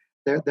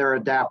they're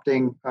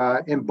adapting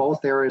in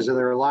both areas of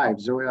their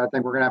lives. I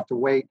think we're going to have to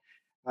wait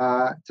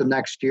to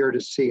next year to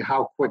see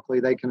how quickly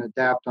they can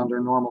adapt under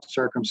normal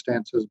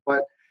circumstances.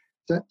 But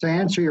to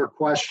answer your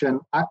question,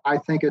 I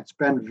think it's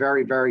been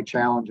very, very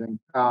challenging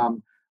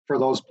for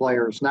those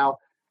players. Now,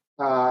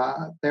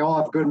 they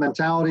all have good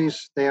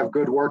mentalities. They have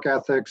good work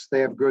ethics.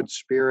 They have good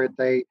spirit.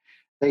 They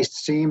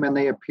seem and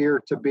they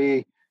appear to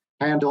be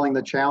handling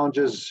the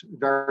challenges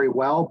very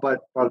well. But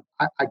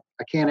I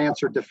can't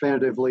answer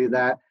definitively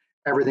that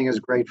everything is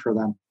great for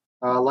them,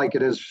 like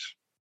it is,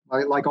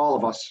 like all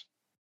of us.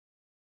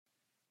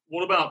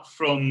 What about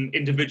from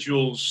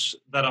individuals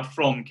that are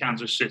from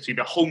Kansas City,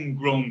 the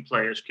homegrown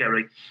players,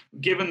 Kerry?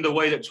 Given the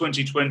way that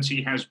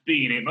 2020 has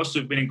been, it must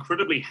have been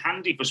incredibly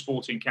handy for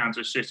Sporting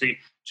Kansas City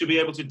to be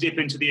able to dip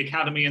into the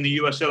academy and the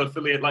USL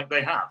affiliate like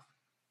they have.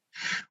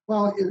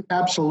 Well,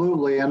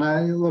 absolutely.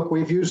 And look,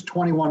 we've used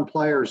 21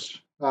 players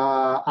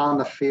on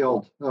the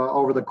field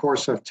over the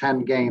course of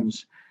 10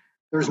 games.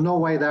 There's no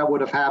way that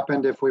would have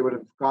happened if we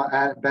would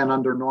have been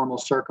under normal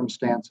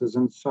circumstances.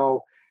 And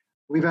so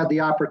we've had the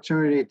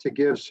opportunity to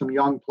give some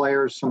young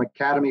players, some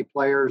academy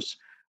players,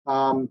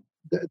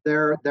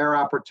 their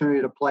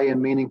opportunity to play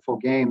in meaningful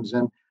games.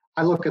 And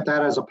I look at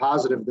that as a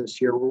positive this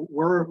year.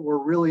 We're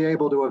really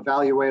able to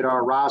evaluate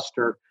our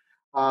roster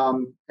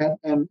and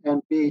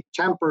be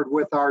tempered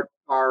with our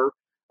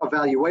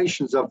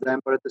evaluations of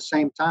them, but at the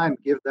same time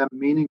give them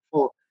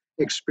meaningful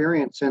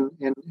experience in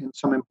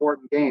some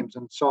important games.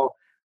 And so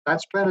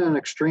that's been an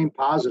extreme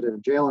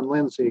positive. Jalen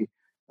Lindsey,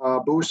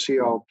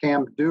 Busio,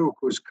 Cam Duke,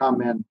 who's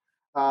come in.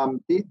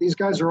 These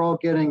guys are all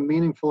getting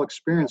meaningful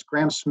experience.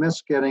 Graham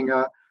Smith's getting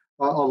a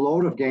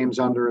load of games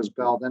under his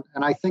belt.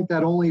 And I think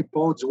that only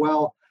bodes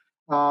well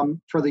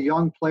for the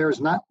young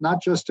players,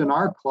 not just in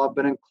our club,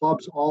 but in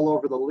clubs all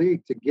over the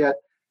league to get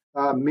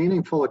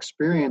meaningful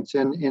experience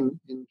in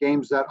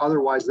games that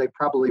otherwise they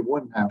probably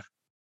wouldn't have.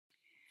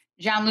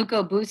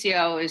 Gianluca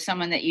Busio is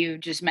someone that you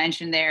just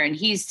mentioned there, and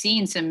he's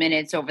seen some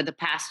minutes over the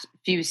past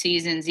few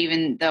seasons,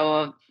 even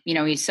though,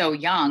 he's so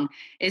young.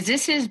 Is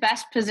this his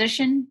best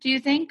position, do you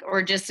think,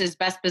 or just his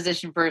best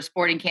position for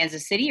Sporting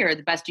Kansas City, or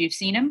the best you've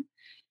seen him?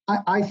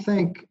 I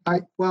think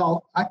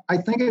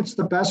it's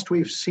the best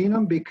we've seen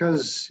him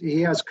because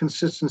he has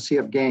consistency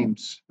of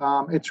games.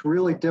 It's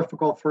really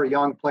difficult for a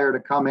young player to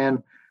come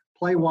in,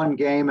 play one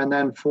game, and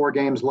then 4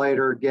 games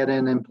later get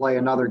in and play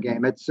another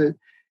game.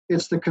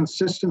 It's the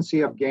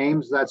consistency of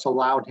games that's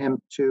allowed him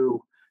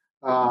to,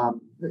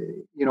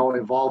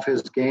 evolve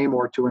his game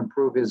or to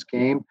improve his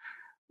game.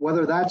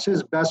 Whether that's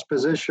his best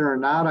position or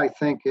not, I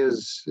think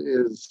is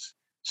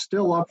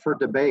still up for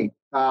debate.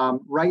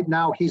 Right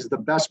now, he's the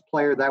best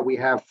player that we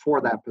have for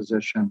that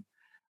position.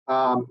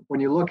 When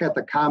you look at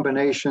the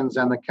combinations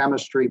and the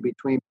chemistry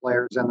between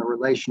players and the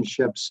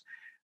relationships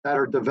that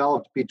are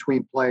developed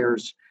between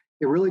players,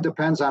 it really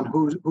depends on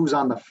who's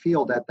on the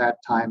field at that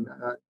time.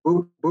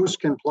 Boos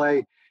can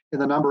play in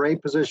the number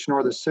 8 position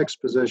or the 6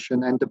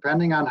 position, and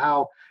depending on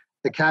how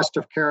the cast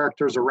of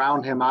characters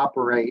around him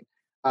operate,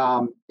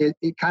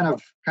 it kind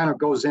of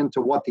goes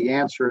into what the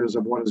answer is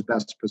of what his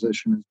best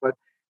position is. But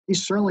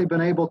he's certainly been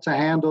able to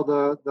handle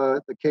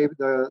the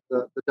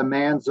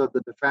demands of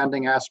the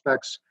defending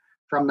aspects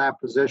from that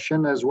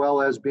position, as well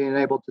as being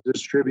able to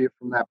distribute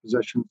from that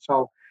position.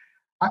 So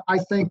I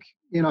think,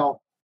 to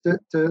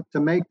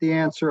make the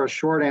answer a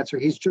short answer,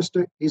 he's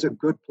a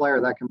good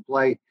player that can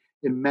play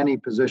in many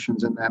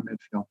positions in that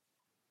midfield.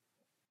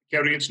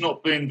 Kerry, it's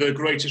not been the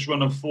greatest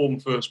run of form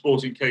for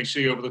Sporting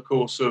KC over the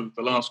course of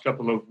the last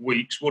couple of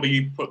weeks. What do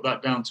you put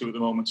that down to at the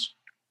moment?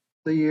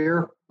 The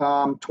year,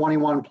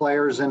 21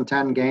 players in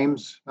 10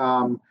 games,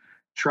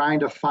 trying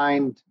to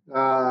find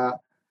our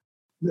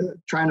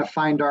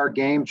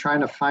game, trying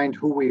to find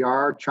who we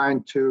are,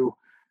 trying to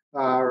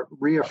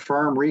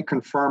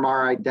reconfirm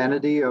our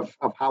identity of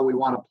how we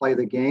want to play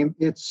the game.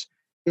 It's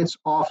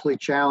awfully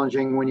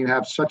challenging when you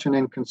have such an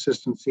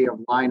inconsistency of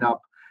lineup.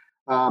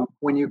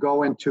 When you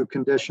go into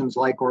conditions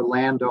like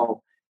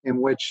Orlando, in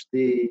which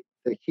the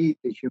heat,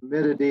 the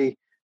humidity,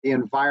 the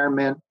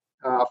environment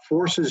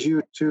forces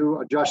you to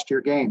adjust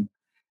your game.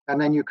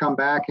 And then you come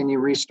back and you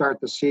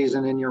restart the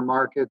season in your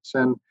markets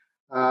and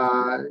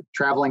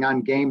traveling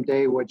on game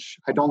day, which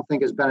I don't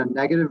think has been a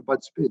negative,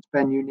 but it's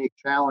been unique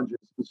challenges.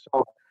 And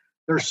so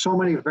there's so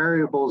many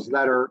variables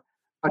that are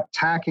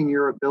attacking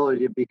your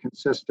ability to be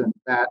consistent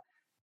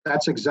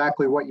that's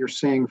exactly what you're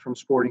seeing from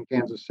Sporting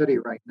Kansas City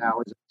right now,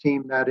 is a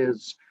team that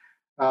is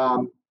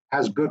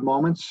has good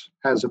moments,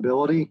 has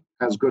ability,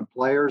 has good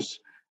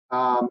players,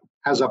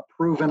 has a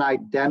proven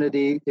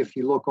identity if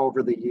you look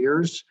over the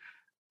years,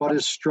 but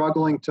is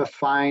struggling to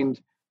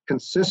find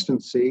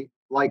consistency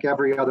like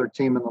every other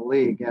team in the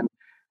league. And,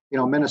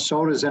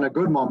 Minnesota's in a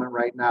good moment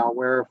right now,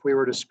 where if we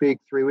were to speak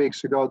 3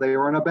 weeks ago, they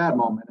were in a bad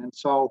moment. And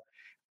so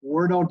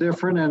we're no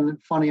different. And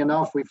funny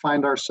enough, we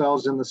find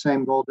ourselves in the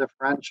same goal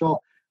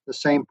differential, the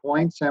same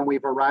points, and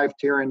we've arrived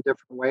here in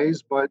different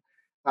ways. But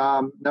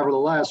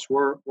nevertheless,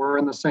 we're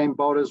in the same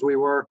boat as we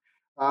were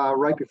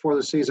right before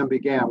the season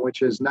began,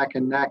 which is neck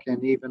and neck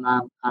and even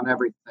on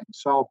everything.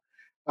 So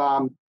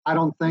I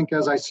don't think,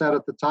 as I said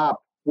at the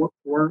top,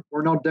 we're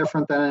no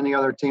different than any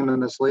other team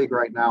in this league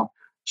right now.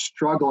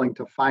 struggling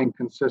to find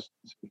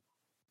consistency.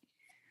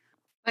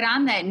 But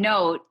on that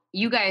note,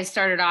 you guys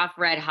started off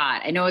red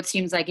hot. I know it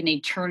seems like an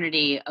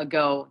eternity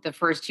ago, the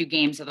first 2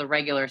 games of the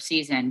regular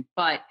season,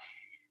 but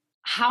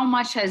how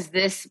much has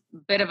this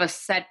bit of a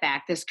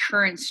setback, this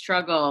current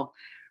struggle,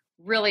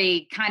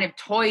 really kind of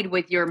toyed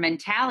with your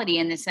mentality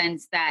in the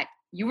sense that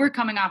you were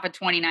coming off of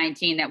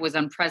 2019 that was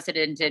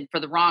unprecedented for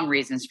the wrong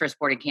reasons for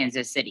Sporting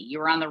Kansas City. You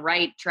were on the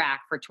right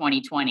track for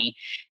 2020.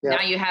 Yeah.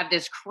 Now you have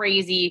this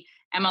crazy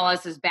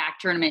MLS's back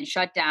tournament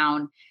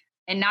shutdown,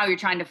 and now you're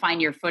trying to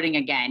find your footing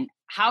again.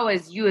 How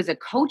has you as a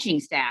coaching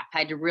staff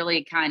had to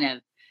really kind of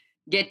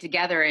get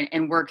together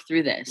and work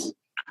through this?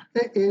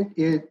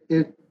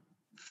 It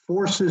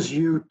forces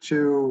you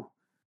to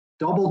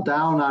double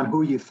down on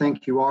who you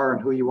think you are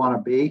and who you want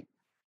to be,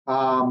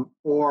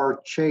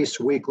 or chase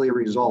weekly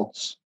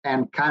results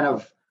and kind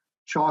of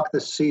chalk the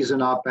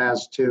season up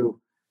as to,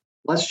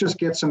 let's just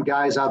get some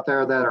guys out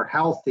there that are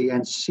healthy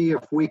and see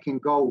if we can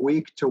go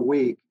week to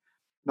week,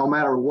 no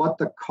matter what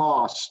the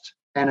cost,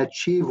 and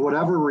achieve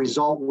whatever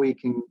result we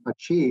can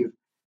achieve.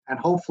 And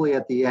hopefully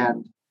at the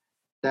end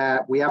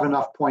that we have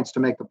enough points to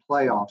make the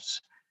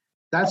playoffs.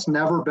 That's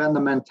never been the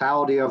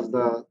mentality of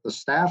the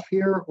staff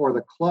here or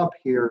the club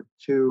here,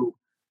 to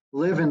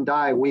live and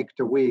die week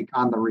to week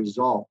on the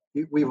result.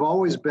 We've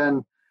always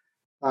been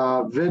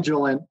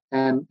vigilant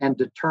and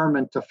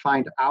determined to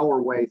find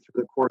our way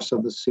through the course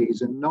of the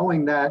season,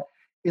 knowing that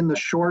in the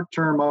short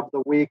term of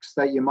the weeks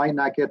that you might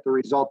not get the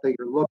result that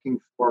you're looking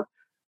for,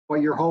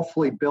 but you're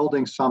hopefully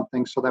building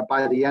something so that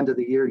by the end of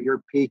the year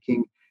you're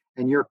peaking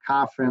and you're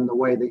confident in the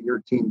way that your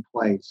team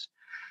plays.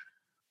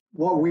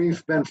 What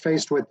we've been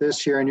faced with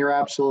this year, and you're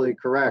absolutely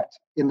correct,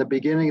 in the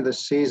beginning of the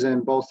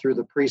season, both through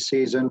the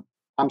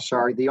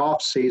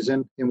off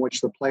season, in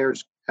which the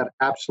players had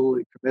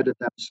absolutely committed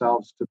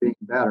themselves to being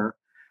better.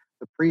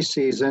 The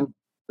preseason,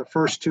 the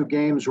first 2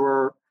 games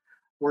were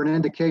an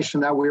indication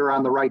that we were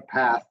on the right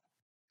path.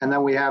 And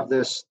then we have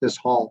this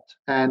halt.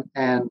 And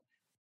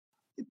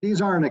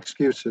these aren't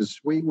excuses.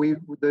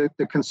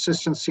 The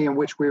consistency in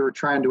which we were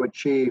trying to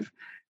achieve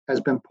has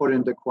been put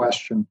into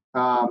question.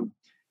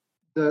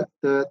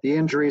 The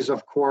injuries,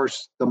 of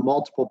course, the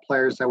multiple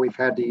players that we've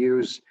had to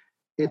use,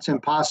 it's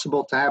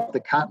impossible to have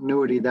the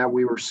continuity that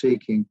we were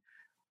seeking.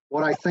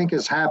 What I think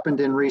has happened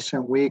in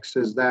recent weeks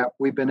is that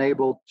we've been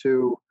able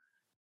to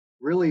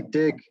really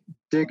dig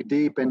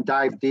deep and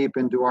dive deep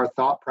into our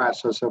thought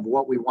process of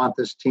what we want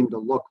this team to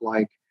look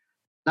like,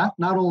 not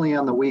only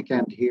on the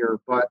weekend here,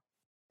 but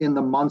in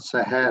the months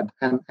ahead.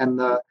 And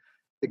the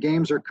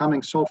games are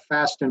coming so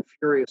fast and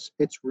furious,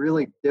 it's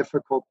really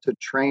difficult to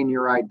train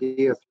your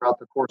idea throughout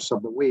the course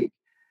of the week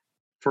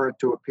for it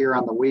to appear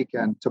on the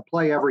weekend. To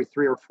play every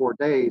 3 or 4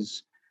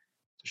 days,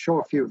 to show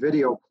a few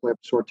video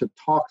clips or to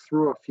talk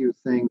through a few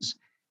things,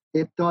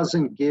 it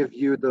doesn't give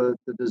you the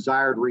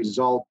desired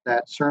result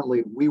that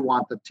certainly we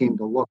want the team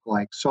to look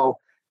like. So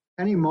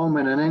any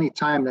moment and any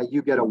time that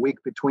you get a week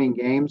between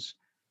games,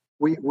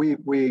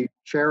 we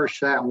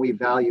cherish that and we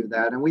value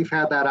that. And we've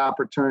had that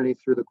opportunity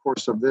through the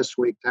course of this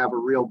week to have a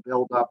real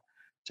build-up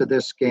to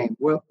this game.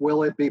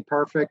 Will it be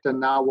perfect? And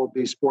now we'll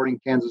be Sporting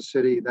Kansas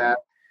City that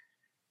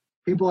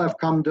people have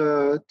come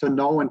to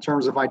know in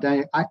terms of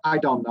identity. I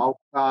don't know.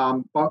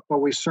 But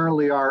we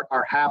certainly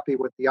are happy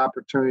with the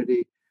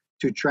opportunity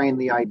to train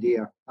the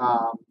idea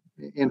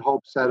in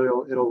hopes that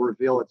it'll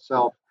reveal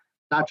itself,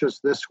 not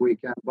just this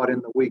weekend, but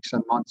in the weeks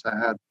and months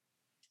ahead.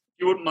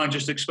 You wouldn't mind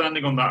just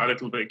expanding on that a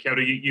little bit,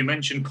 Kerry? You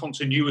mentioned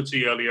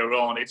continuity earlier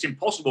on. It's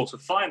impossible to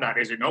find that,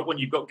 is it not, when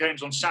you've got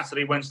games on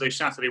Saturday,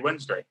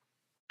 Wednesday?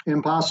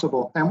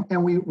 Impossible.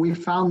 And we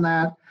found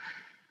that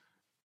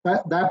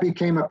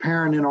became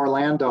apparent in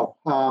Orlando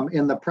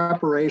in the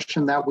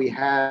preparation that we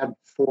had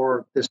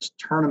for this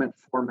tournament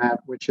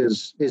format, which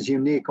is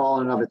unique all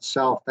in and of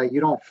itself, that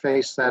you don't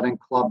face that in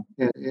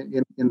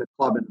the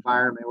club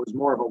environment. It was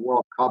more of a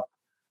World Cup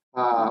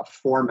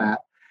format.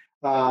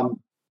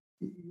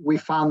 We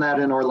found that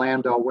in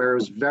Orlando, where it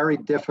was very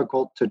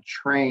difficult to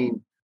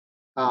train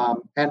and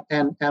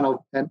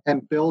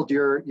build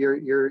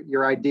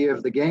your idea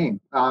of the game.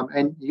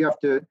 And you have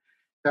to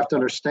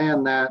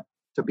understand that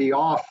to be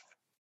off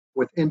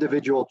with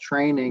individual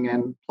training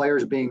and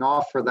players being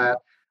off for that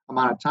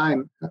amount of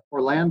time,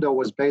 Orlando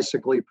was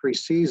basically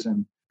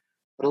preseason.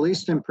 But at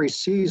least in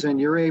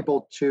preseason, you're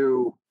able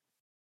to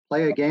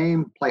play a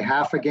game, play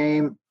half a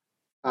game,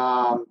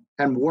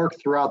 and work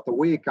throughout the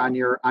week on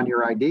your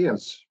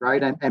ideas,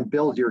 right? And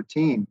build your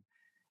team.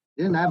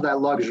 You didn't have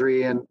that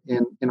luxury in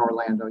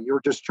Orlando. You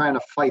were just trying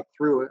to fight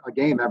through a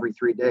game every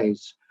 3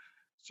 days.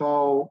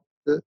 So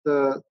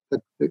the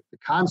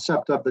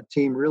concept of the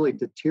team really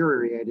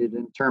deteriorated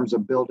in terms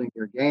of building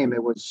your game.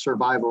 It was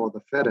survival of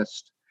the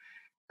fittest.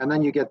 And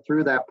then you get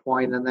through that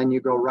point, and then you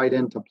go right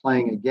into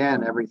playing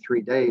again every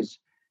 3 days.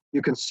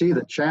 You can see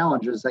the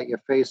challenges that you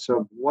face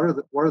of what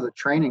are the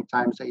training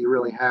times that you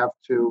really have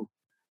to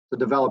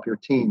develop your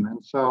team.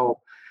 And so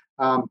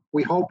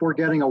we hope we're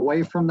getting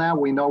away from that.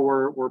 We know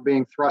we're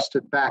being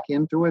thrusted back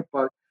into it,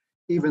 but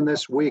even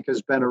this week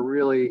has been a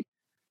really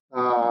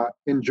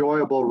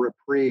enjoyable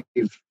reprieve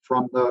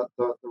from the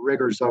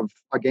rigors of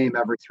a game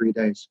every 3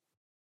 days.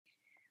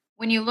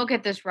 When you look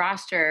at this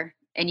roster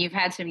and you've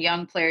had some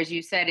young players,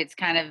 you said it's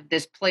kind of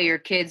this play your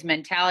kids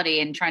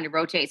mentality and trying to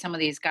rotate some of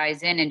these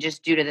guys in, and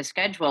just due to the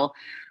schedule,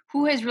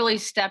 who has really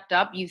stepped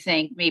up, you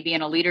think, maybe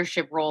in a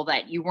leadership role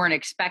that you weren't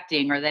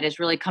expecting, or that has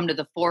really come to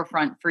the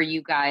forefront for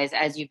you guys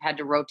as you've had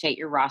to rotate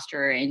your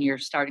roster and your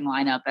starting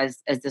lineup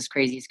as this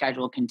crazy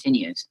schedule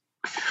continues?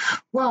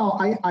 Well,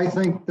 I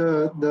think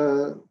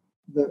the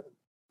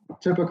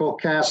typical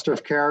cast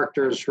of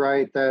characters,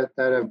 right, that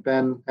have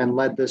been and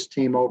led this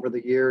team over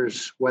the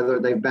years,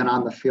 whether they've been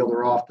on the field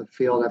or off the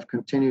field, have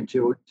continued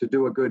to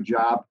do a good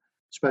job,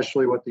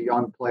 especially with the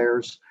young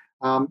players.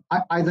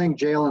 I think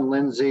Jalen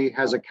Lindsey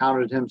has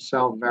accounted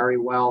himself very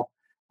well,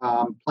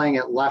 playing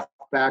at left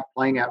back,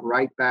 playing at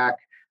right back,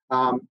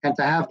 and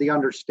to have the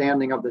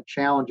understanding of the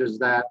challenges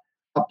that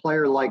a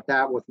player like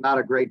that with not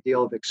a great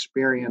deal of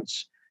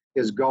experience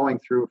is going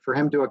through. For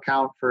him to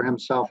account for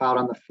himself out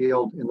on the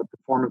field in the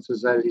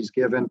performances that he's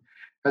given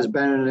has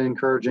been an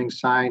encouraging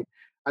sign.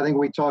 I think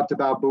we talked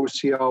about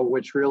Busio,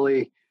 which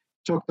really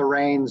took the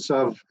reins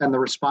of and the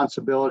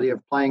responsibility of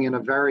playing in a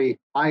very,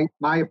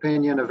 my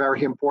opinion, a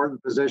very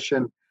important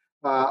position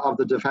of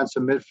the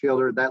defensive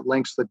midfielder that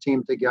links the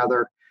team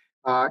together.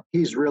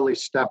 He's really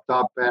stepped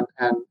up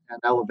and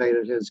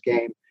elevated his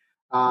game.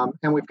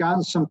 And we've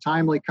gotten some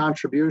timely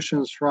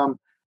contributions from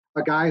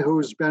a guy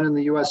who's been in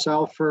the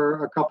USL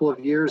for a couple of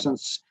years and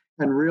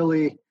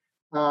really,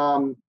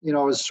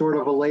 is sort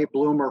of a late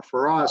bloomer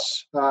for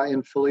us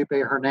in Felipe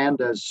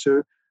Hernandez,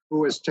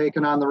 who has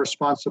taken on the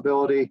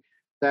responsibility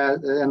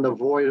and the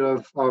void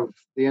of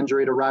the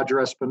injury to Roger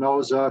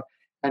Espinoza,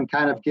 and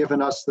kind of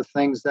given us the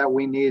things that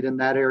we need in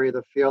that area of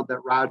the field that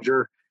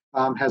Roger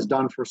has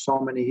done for so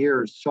many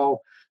years. So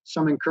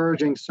some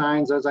encouraging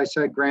signs. As I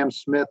said, Graham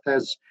Smith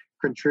has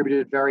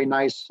contributed very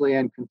nicely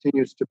and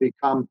continues to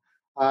become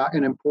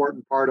an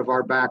important part of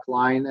our back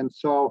line. And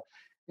so,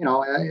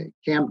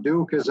 Cam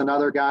Duke is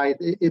another guy.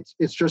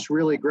 It's just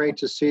really great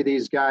to see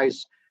these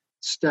guys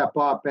step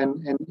up.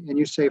 And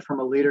you say from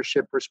a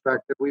leadership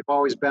perspective, we've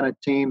always been a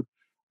team,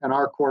 and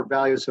our core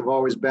values have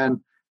always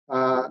been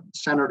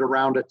centered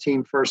around a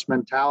team first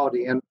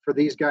mentality. And for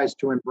these guys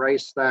to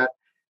embrace that,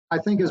 I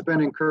think has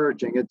been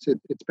encouraging.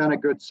 It's been a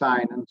good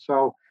sign. And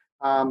so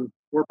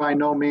we're by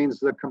no means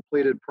the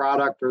completed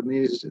product, or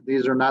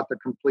these are not the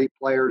complete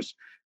players,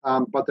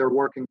 but they're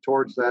working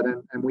towards that,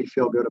 and we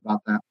feel good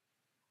about that.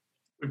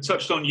 We've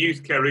touched on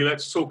youth, Kerry.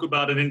 Let's talk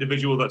about an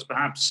individual that's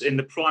perhaps in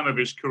the prime of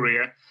his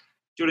career.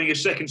 During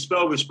his second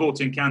spell with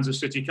Sporting Kansas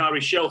City, Kyrie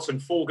Shelton,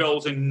 4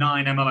 goals in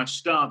 9 MLS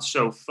starts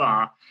so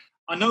far.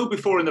 I know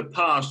before in the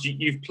past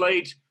you've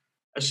played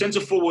a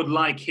centre-forward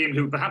like him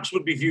who perhaps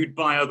would be viewed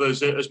by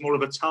others as more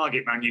of a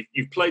target man.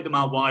 You've played them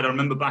out wide. I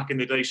remember back in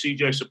the day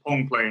CJ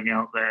Sapong playing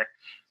out there.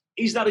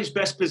 Is that his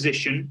best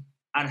position?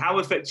 And how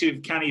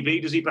effective can he be?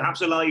 Does he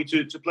perhaps allow you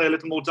to play a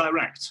little more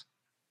direct?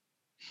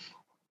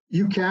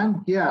 You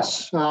can,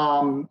 yes.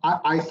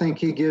 I think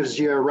he gives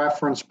you a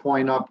reference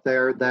point up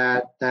there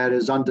that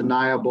is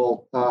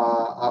undeniable,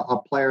 a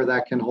player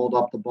that can hold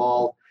up the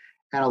ball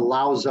and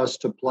allows us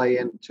to play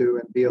into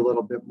and be a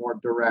little bit more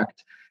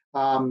direct.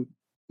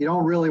 You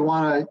don't really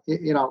want to,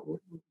 we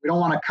don't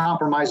want to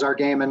compromise our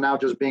game and now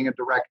just being a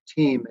direct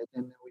team.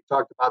 And we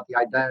talked about the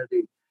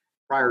identity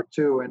prior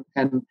to,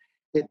 and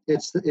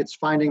it's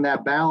finding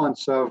that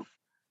balance of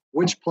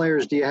which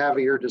players do you have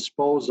at your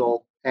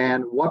disposal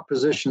and what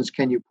positions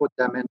can you put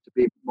them in to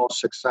be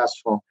most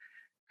successful.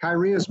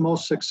 Kyrie is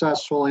most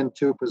successful in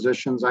 2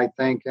 positions, I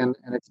think, and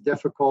it's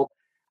difficult.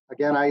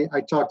 Again, I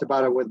talked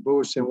about it with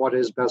Boos and what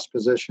his best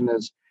position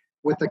is.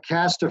 With the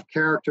cast of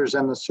characters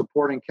and the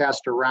supporting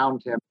cast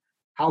around him,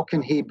 how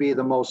can he be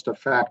the most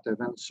effective?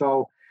 And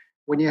so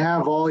when you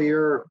have all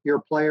your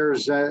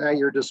players at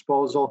your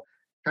disposal,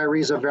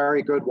 Kyrie's a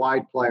very good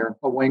wide player,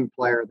 a wing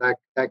player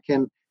that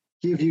can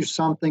give you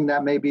something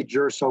that maybe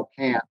Jerso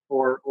can't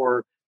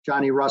or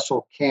Johnny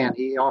Russell can.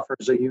 He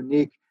offers a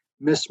unique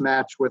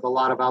mismatch with a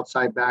lot of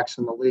outside backs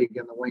in the league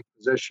in the wing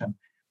position.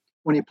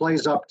 When he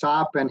plays up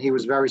top, and he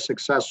was very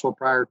successful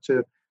prior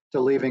to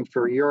leaving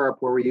for Europe,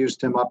 where we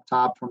used him up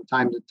top from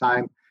time to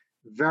time,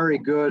 very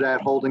good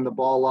at holding the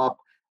ball up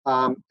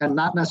and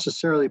not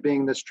necessarily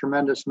being this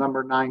tremendous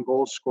number 9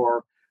 goal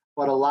scorer,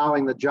 but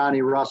allowing the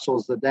Johnny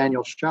Russells, the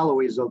Daniel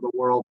Shelois of the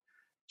world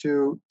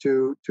to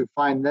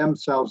find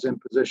themselves in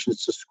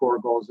positions to score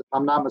goals. If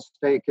I'm not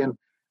mistaken,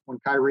 when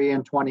Kyrie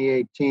in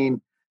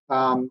 2018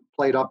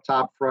 played up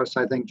top for us,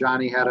 I think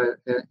Johnny had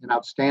an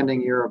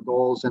outstanding year of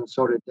goals, and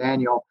so did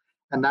Daniel.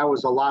 And that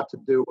was a lot to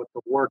do with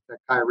the work that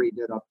Kyrie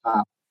did up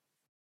top.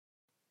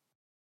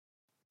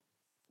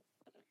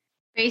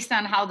 Based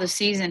on how the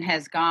season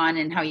has gone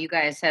and how you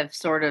guys have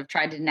sort of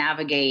tried to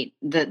navigate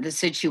the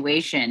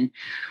situation,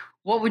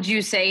 what would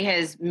you say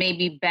has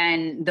maybe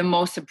been the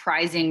most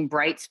surprising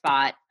bright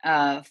spot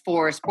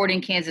for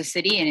Sporting Kansas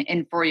City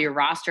and for your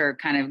roster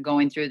kind of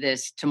going through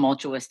this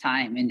tumultuous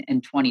time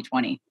in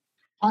 2020?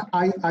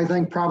 I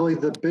think probably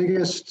the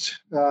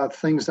biggest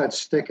things that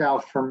stick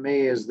out for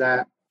me is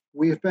that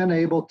we've been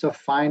able to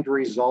find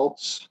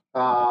results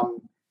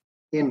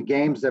in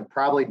games that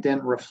probably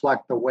didn't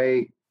reflect the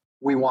way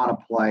we want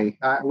to play.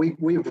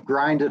 We've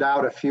grinded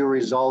out a few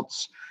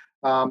results.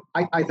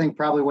 I think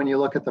probably when you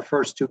look at the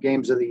first 2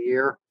 games of the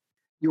year,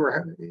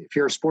 if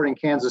you're a Sporting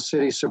Kansas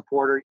City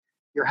supporter,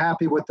 you're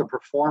happy with the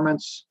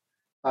performance.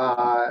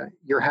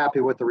 You're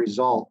happy with the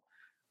result.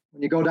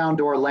 When you go down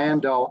to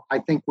Orlando, I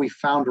think we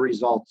found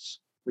results.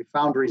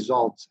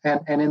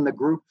 And in the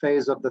group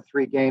phase of the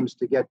 3 games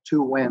to get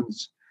 2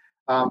 wins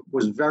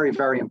was very,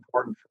 very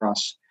important for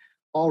us.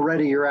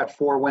 Already you're at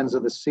 4 wins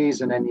of the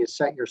season and you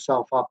set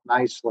yourself up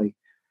nicely.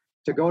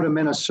 To go to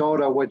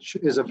Minnesota, which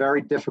is a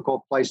very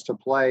difficult place to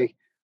play,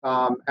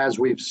 as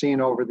we've seen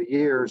over the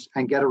years,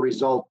 and get a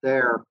result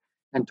there,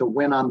 and to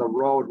win on the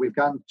road. We've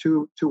gotten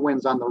two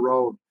wins on the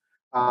road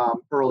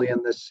early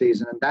in this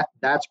season, and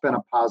that's been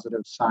a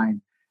positive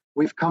sign.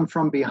 We've come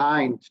from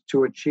behind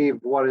to achieve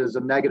what is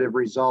a negative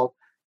result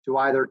to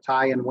either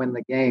tie and win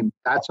the game.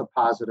 That's a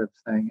positive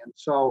thing. And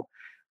so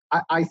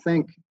I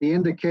think the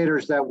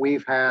indicators that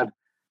we've had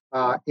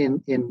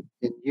in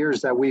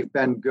years that we've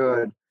been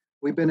good,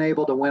 we've been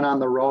able to win on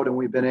the road and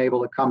we've been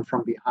able to come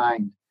from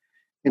behind.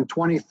 In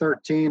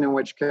 2013, in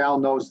which Cal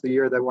knows the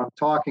year that I'm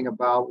talking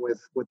about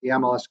with the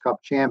MLS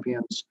Cup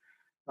champions,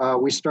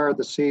 we started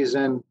the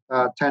season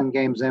 10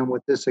 games in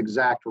with this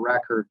exact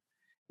record.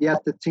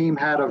 Yet the team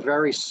had a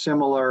very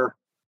similar,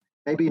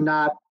 maybe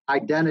not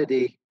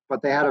identity,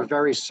 but they had a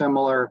very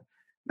similar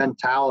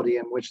mentality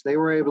in which they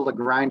were able to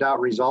grind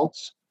out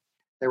results.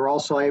 They were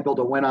also able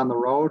to win on the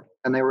road,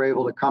 and they were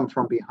able to come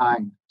from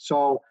behind.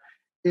 So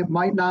it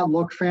might not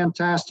look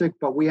fantastic,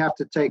 but we have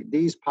to take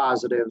these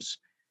positives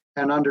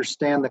and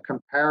understand the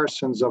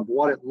comparisons of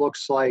what it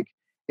looks like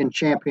in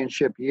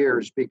championship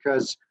years,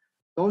 because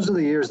those are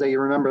the years that you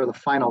remember the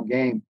final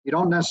game. You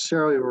don't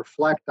necessarily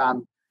reflect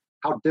on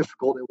how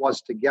difficult it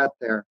was to get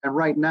there. And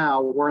right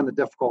now, we're in the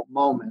difficult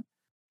moment,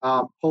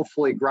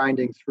 hopefully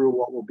grinding through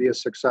what will be a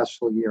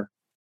successful year.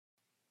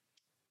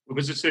 We're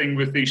visiting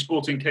with the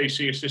Sporting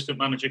KC assistant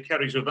manager,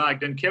 Kerry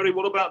Zavagnin. Kerry,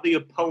 what about the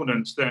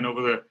opponents then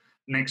over the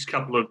next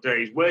couple of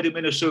days? Where do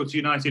Minnesota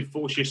United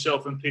force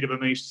yourself and Peter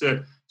Vermees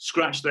to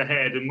scratch their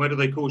head, and where do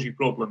they cause you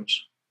problems?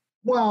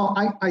 Well,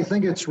 I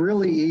think it's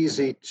really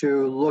easy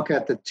to look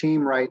at the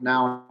team right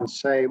now and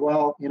say,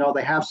 well,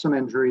 they have some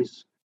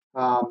injuries.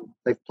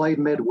 They've played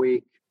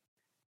midweek.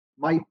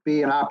 Might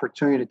be an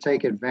opportunity to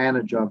take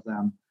advantage of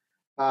them.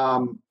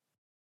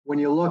 When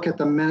you look at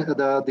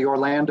the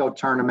Orlando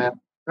tournament,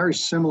 very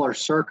similar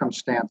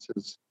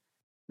circumstances.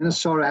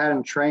 Minnesota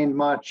hadn't trained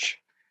much.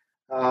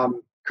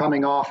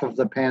 Coming off of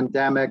the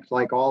pandemic,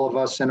 like all of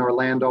us in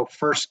Orlando,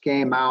 first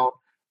game out,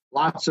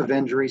 lots of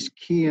injuries,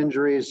 key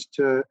injuries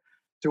to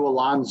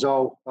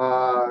Alonso.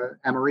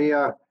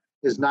 Amaria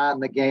is not in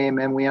the game,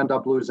 and we end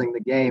up losing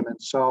the game.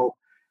 And so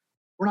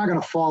we're not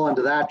going to fall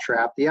into that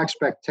trap. The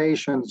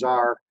expectations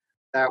are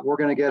that we're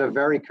going to get a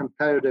very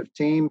competitive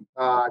team.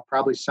 I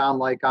probably sound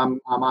like I'm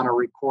on a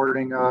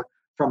recording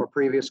from a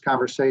previous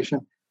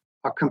conversation.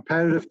 A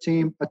competitive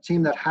team, a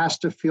team that has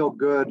to feel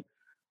good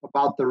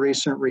about the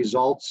recent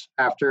results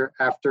after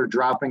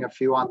dropping a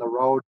few on the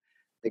road.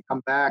 They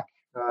come back,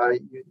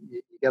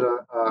 you get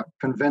a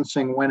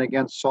convincing win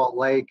against Salt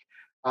Lake.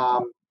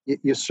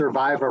 You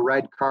survive a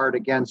red card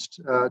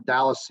against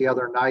Dallas the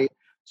other night.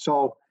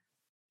 So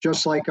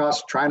just like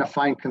us, trying to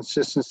find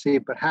consistency,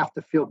 but have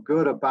to feel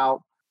good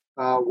about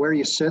where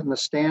you sit in the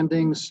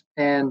standings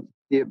and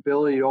the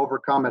ability to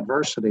overcome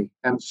adversity.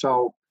 And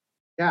so,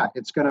 yeah,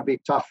 it's going to be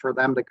tough for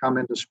them to come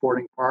into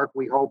Sporting Park.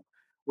 We hope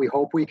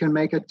we can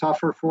make it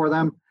tougher for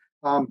them,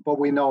 but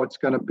we know it's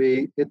going to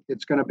be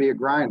a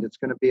grind. It's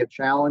going to be a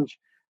challenge,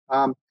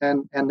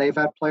 and they've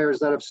had players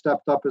that have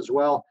stepped up as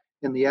well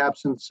in the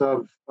absence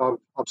of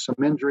some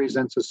injuries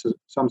and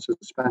some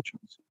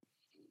suspensions.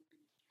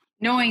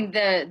 Knowing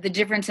the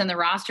difference in the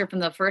roster from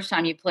the first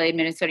time you played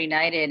Minnesota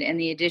United and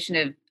the addition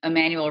of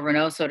Emmanuel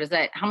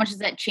Reynoso, how much does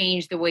that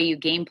change the way you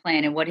game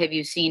plan, and what have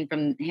you seen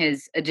from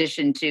his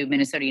addition to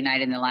Minnesota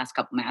United in the last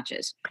couple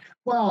matches?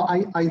 Well,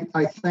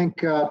 I think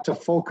to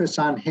focus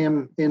on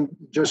him in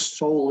just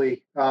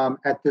solely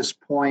at this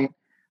point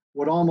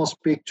would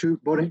almost be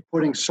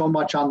putting so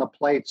much on the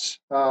plates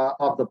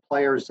of the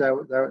players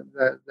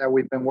that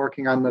we've been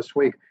working on this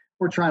week.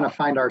 We're trying to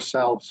find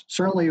ourselves.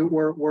 Certainly,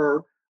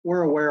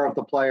 we're aware of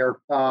the player,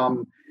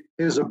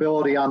 his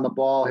ability on the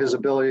ball, his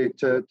ability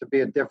to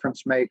be a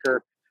difference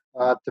maker,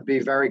 to be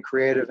very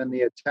creative in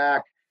the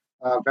attack,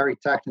 very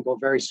technical,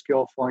 very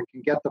skillful, and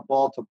can get the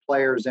ball to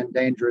players in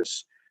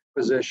dangerous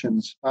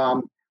positions.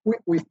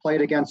 We've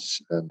played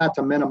against, not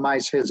to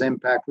minimize his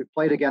impact, we've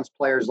played against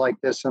players like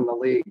this in the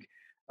league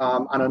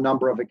on a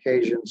number of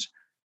occasions.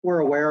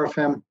 We're aware of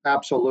him,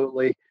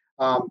 absolutely,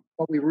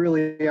 but we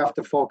really have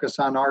to focus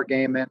on our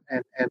game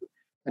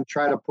and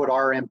try to put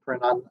our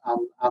imprint on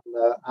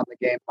the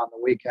game on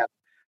the weekend.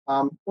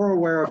 We're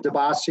aware of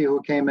Dibassy,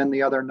 who came in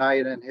the other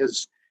night, and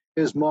his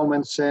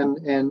moments in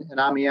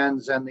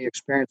Amiens and the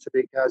experience that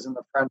he has in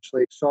the French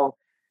league. So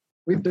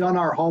we've done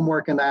our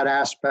homework in that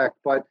aspect,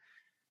 but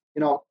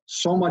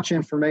so much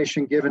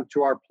information given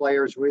to our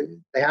players.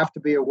 They have to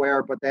be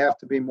aware, but they have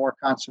to be more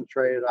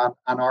concentrated on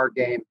our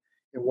game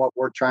and what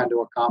we're trying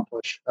to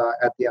accomplish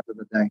at the end of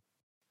the day.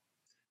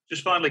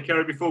 Just finally,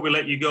 Kerry, before we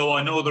let you go,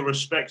 I know the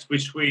respect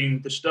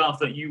between the staff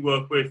that you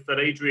work with, that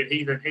Adrian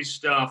Heath and his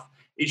staff,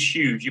 is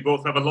huge. You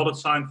both have a lot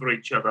of time for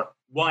each other.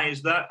 Why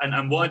is that?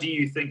 And why do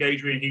you think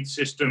Adrian Heath's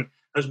system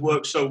has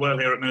worked so well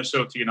here at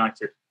Minnesota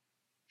United?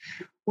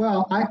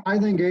 Well, I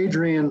think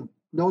Adrian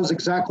knows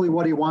exactly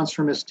what he wants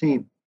from his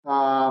team.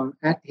 And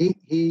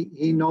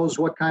he knows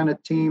what kind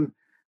of team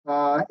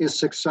is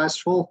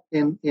successful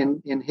in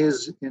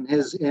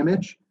his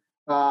image.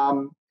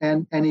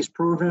 And he's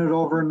proven it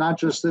over not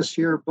just this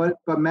year, but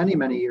many,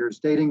 many years,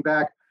 dating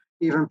back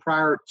even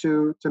prior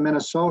to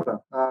Minnesota,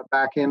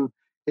 back in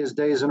his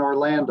days in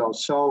Orlando.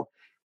 So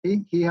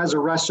he has a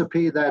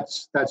recipe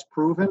that's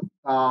proven.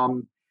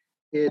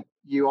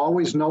 You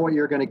always know what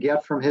you're going to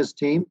get from his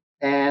team.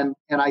 And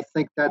I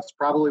think that's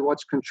probably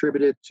what's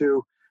contributed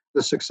to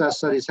the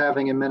success that he's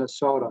having in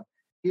Minnesota.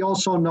 He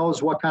also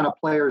knows what kind of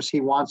players he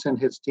wants in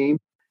his team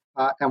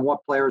and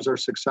what players are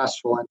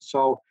successful. And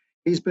so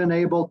he's been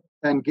able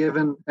and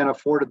given and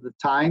afforded the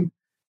time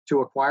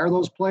to acquire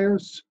those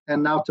players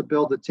and now to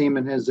build the team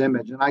in his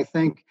image. And I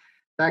think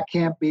that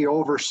can't be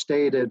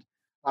overstated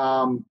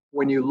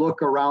when you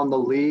look around the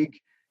league.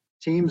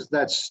 Teams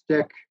that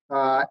stick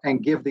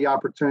and give the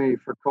opportunity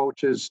for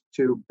coaches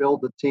to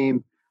build the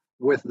team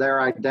with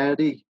their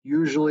identity,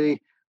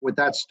 usually with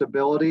that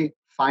stability,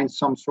 find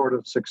some sort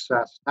of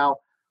success. Now,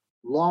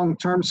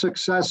 long-term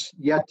success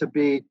yet to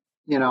be,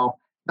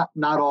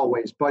 not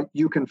always, but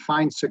you can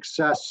find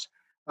success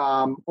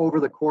over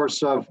the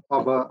course of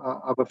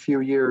a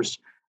few years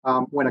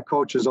when a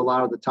coach is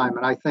allowed the time.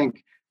 And I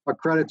think a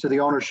credit to the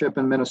ownership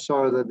in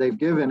Minnesota that they've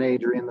given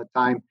Adrian the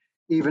time,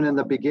 even in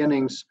the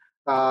beginnings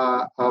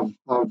of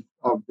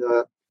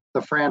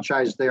the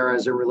franchise there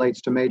as it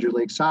relates to Major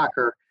League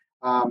Soccer,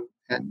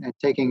 and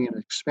taking an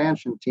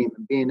expansion team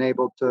and being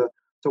able to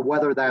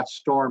weather that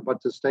storm,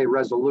 but to stay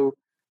resolute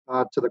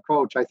to the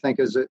coach, I think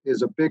is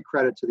a big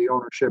credit to the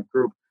ownership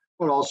group,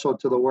 but also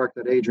to the work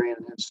that Adrian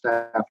and his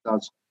staff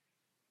does.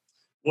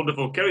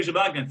 Wonderful. Kerry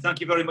Zavagnin, thank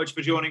you very much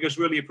for joining us.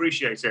 Really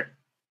appreciate it.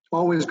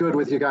 Always good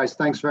with you guys.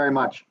 Thanks very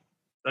much.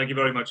 Thank you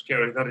very much,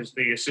 Kerry. That is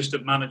the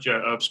assistant manager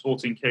of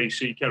Sporting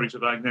KC, Kerry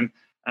Zavagnin.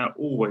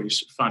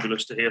 Always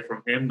fabulous to hear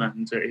from him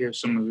and hear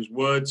some of his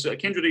words.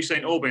 Kyndra de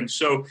St. Aubin.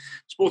 So,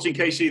 Sporting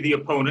KC, the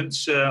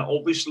opponents.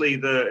 Obviously,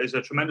 there is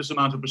a tremendous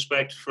amount of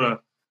respect for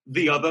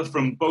the other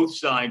from both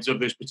sides of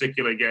this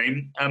particular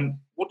game.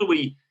 What do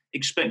we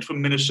expect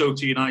from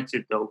Minnesota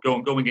United, though,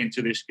 going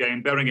into this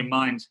game, bearing in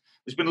mind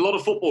there's been a lot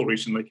of football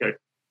recently, Kate?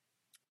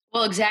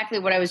 Well, exactly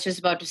what I was just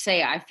about to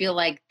say. I feel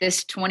like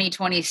this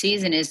 2020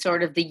 season is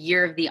sort of the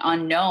year of the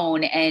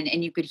unknown,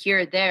 and you could hear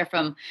it there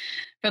from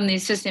the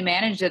assistant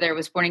manager there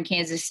with Sporting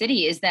Kansas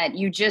City, is that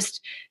you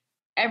just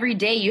every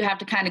day you have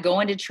to kind of go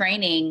into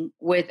training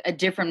with a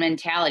different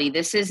mentality.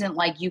 This isn't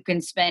like you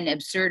can spend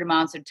absurd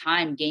amounts of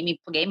time game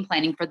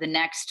planning for the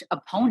next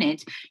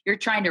opponent. You're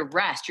trying to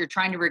rest, you're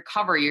trying to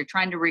recover, you're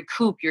trying to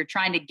recoup, you're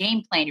trying to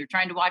game plan, you're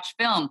trying to watch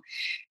film.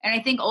 And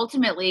I think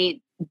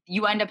ultimately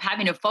you end up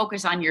having to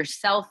focus on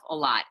yourself a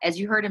lot. As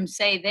you heard him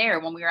say there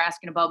when we were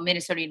asking about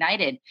Minnesota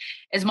United,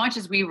 as much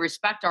as we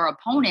respect our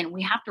opponent,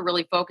 we have to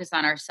really focus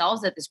on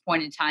ourselves at this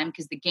point in time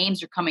because the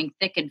games are coming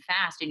thick and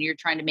fast and you're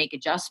trying to make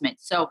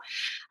adjustments. So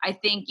I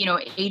think,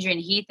 Adrian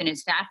Heath and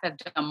his staff have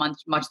done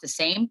much the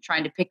same,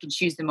 trying to pick and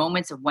choose the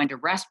moments of when to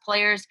rest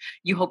players.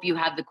 You hope you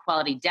have the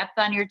quality depth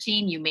on your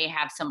team. You may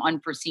have some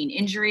unforeseen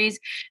injuries.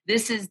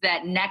 This is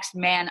that next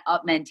man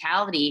up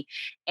mentality.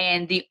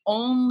 And the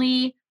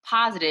only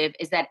positive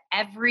is that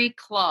every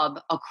club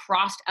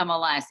across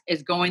MLS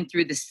is going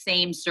through the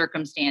same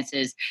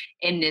circumstances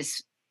in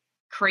this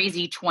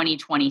crazy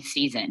 2020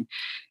 season,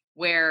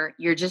 where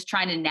you're just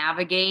trying to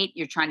navigate.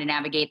 You're trying to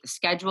navigate the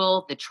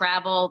schedule, the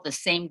travel, the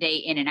same day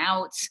in and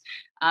outs.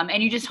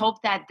 And you just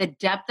hope that the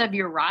depth of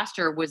your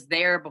roster was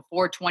there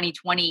before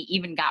 2020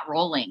 even got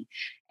rolling.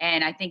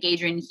 And I think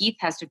Adrian Heath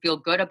has to feel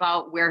good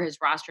about where his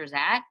roster is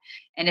at.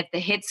 And if the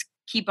hits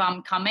keep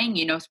on coming,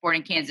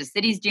 Sporting Kansas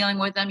City's dealing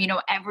with them.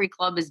 Every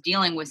club is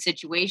dealing with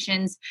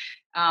situations.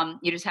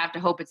 You just have to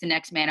hope it's a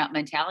next man up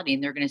mentality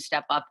and they're going to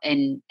step up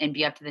and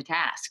be up to the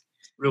task.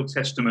 Real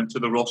testament to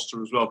the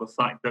roster as well, the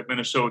fact that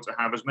Minnesota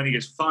have as many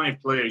as 5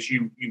 players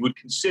you would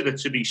consider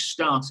to be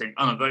starting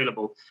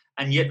unavailable,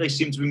 and yet they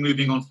seem to be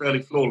moving on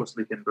fairly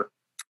flawlessly, Kyndra.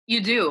 You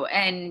do,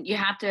 and you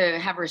have to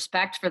have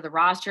respect for the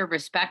roster,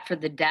 respect for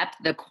the depth,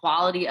 the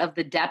quality of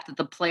the depth of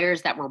the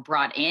players that were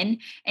brought in,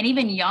 and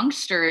even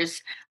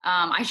youngsters.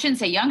 I shouldn't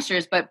say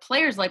youngsters, but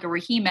players like a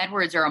Raheem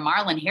Edwards or a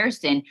Marlon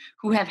Hairston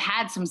who have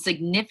had some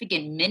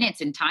significant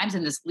minutes and times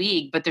in this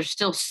league, but they're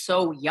still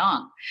so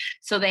young.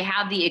 So they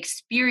have the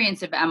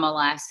experience of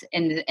MLS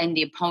and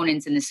the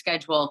opponents and the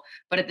schedule,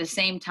 but at the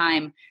same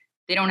time,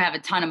 they don't have a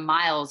ton of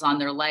miles on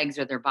their legs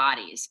or their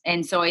bodies.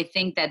 And so I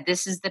think that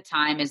this is the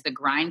time as the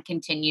grind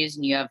continues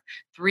and you have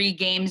 3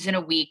 games in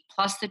a week,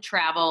 plus the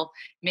travel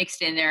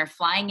mixed in there,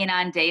 flying in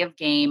on day of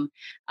game,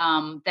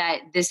 that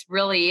this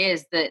really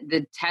is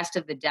the test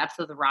of the depth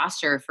of the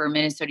roster for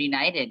Minnesota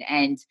United.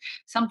 And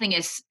something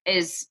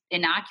as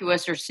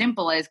innocuous or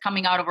simple as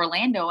coming out of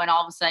Orlando and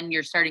all of a sudden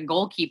your starting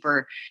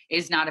goalkeeper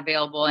is not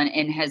available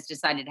and has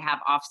decided to have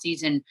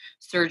off-season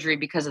surgery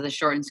because of the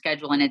shortened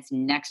schedule, and it's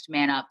next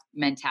man up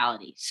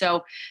mentality.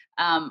 So,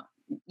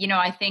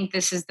 I think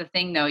this is the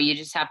thing, though. You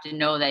just have to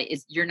know that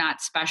you're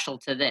not special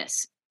to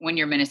this when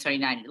you're Minnesota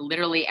United.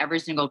 Literally every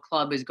single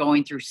club is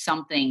going through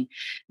something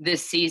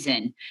this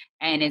season,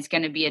 and it's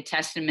going to be a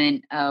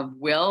testament of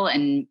will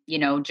and,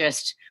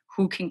 just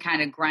who can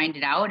kind of grind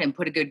it out and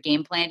put a good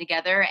game plan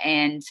together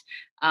and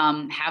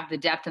have the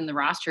depth in the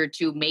roster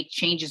to make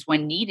changes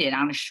when needed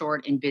on a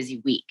short and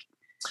busy week.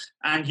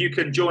 And you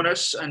can join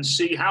us and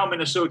see how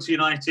Minnesota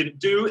United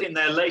do in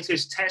their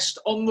latest test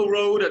on the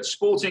road at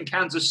Sporting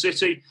Kansas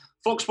City.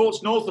 Fox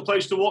Sports North, the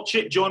place to watch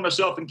it. Join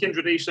myself and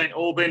Kindred E. St.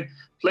 Albin.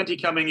 Plenty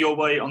coming your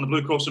way on the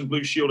Blue Cross and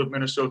Blue Shield of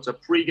Minnesota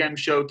pre-game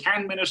show.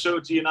 Can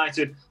Minnesota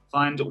United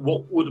find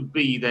what would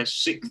be their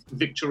 6th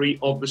victory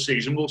of the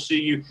season? We'll see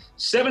you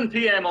 7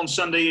 p.m. on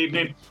Sunday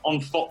evening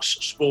on Fox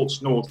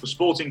Sports North for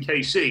Sporting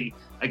KC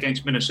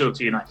against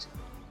Minnesota United.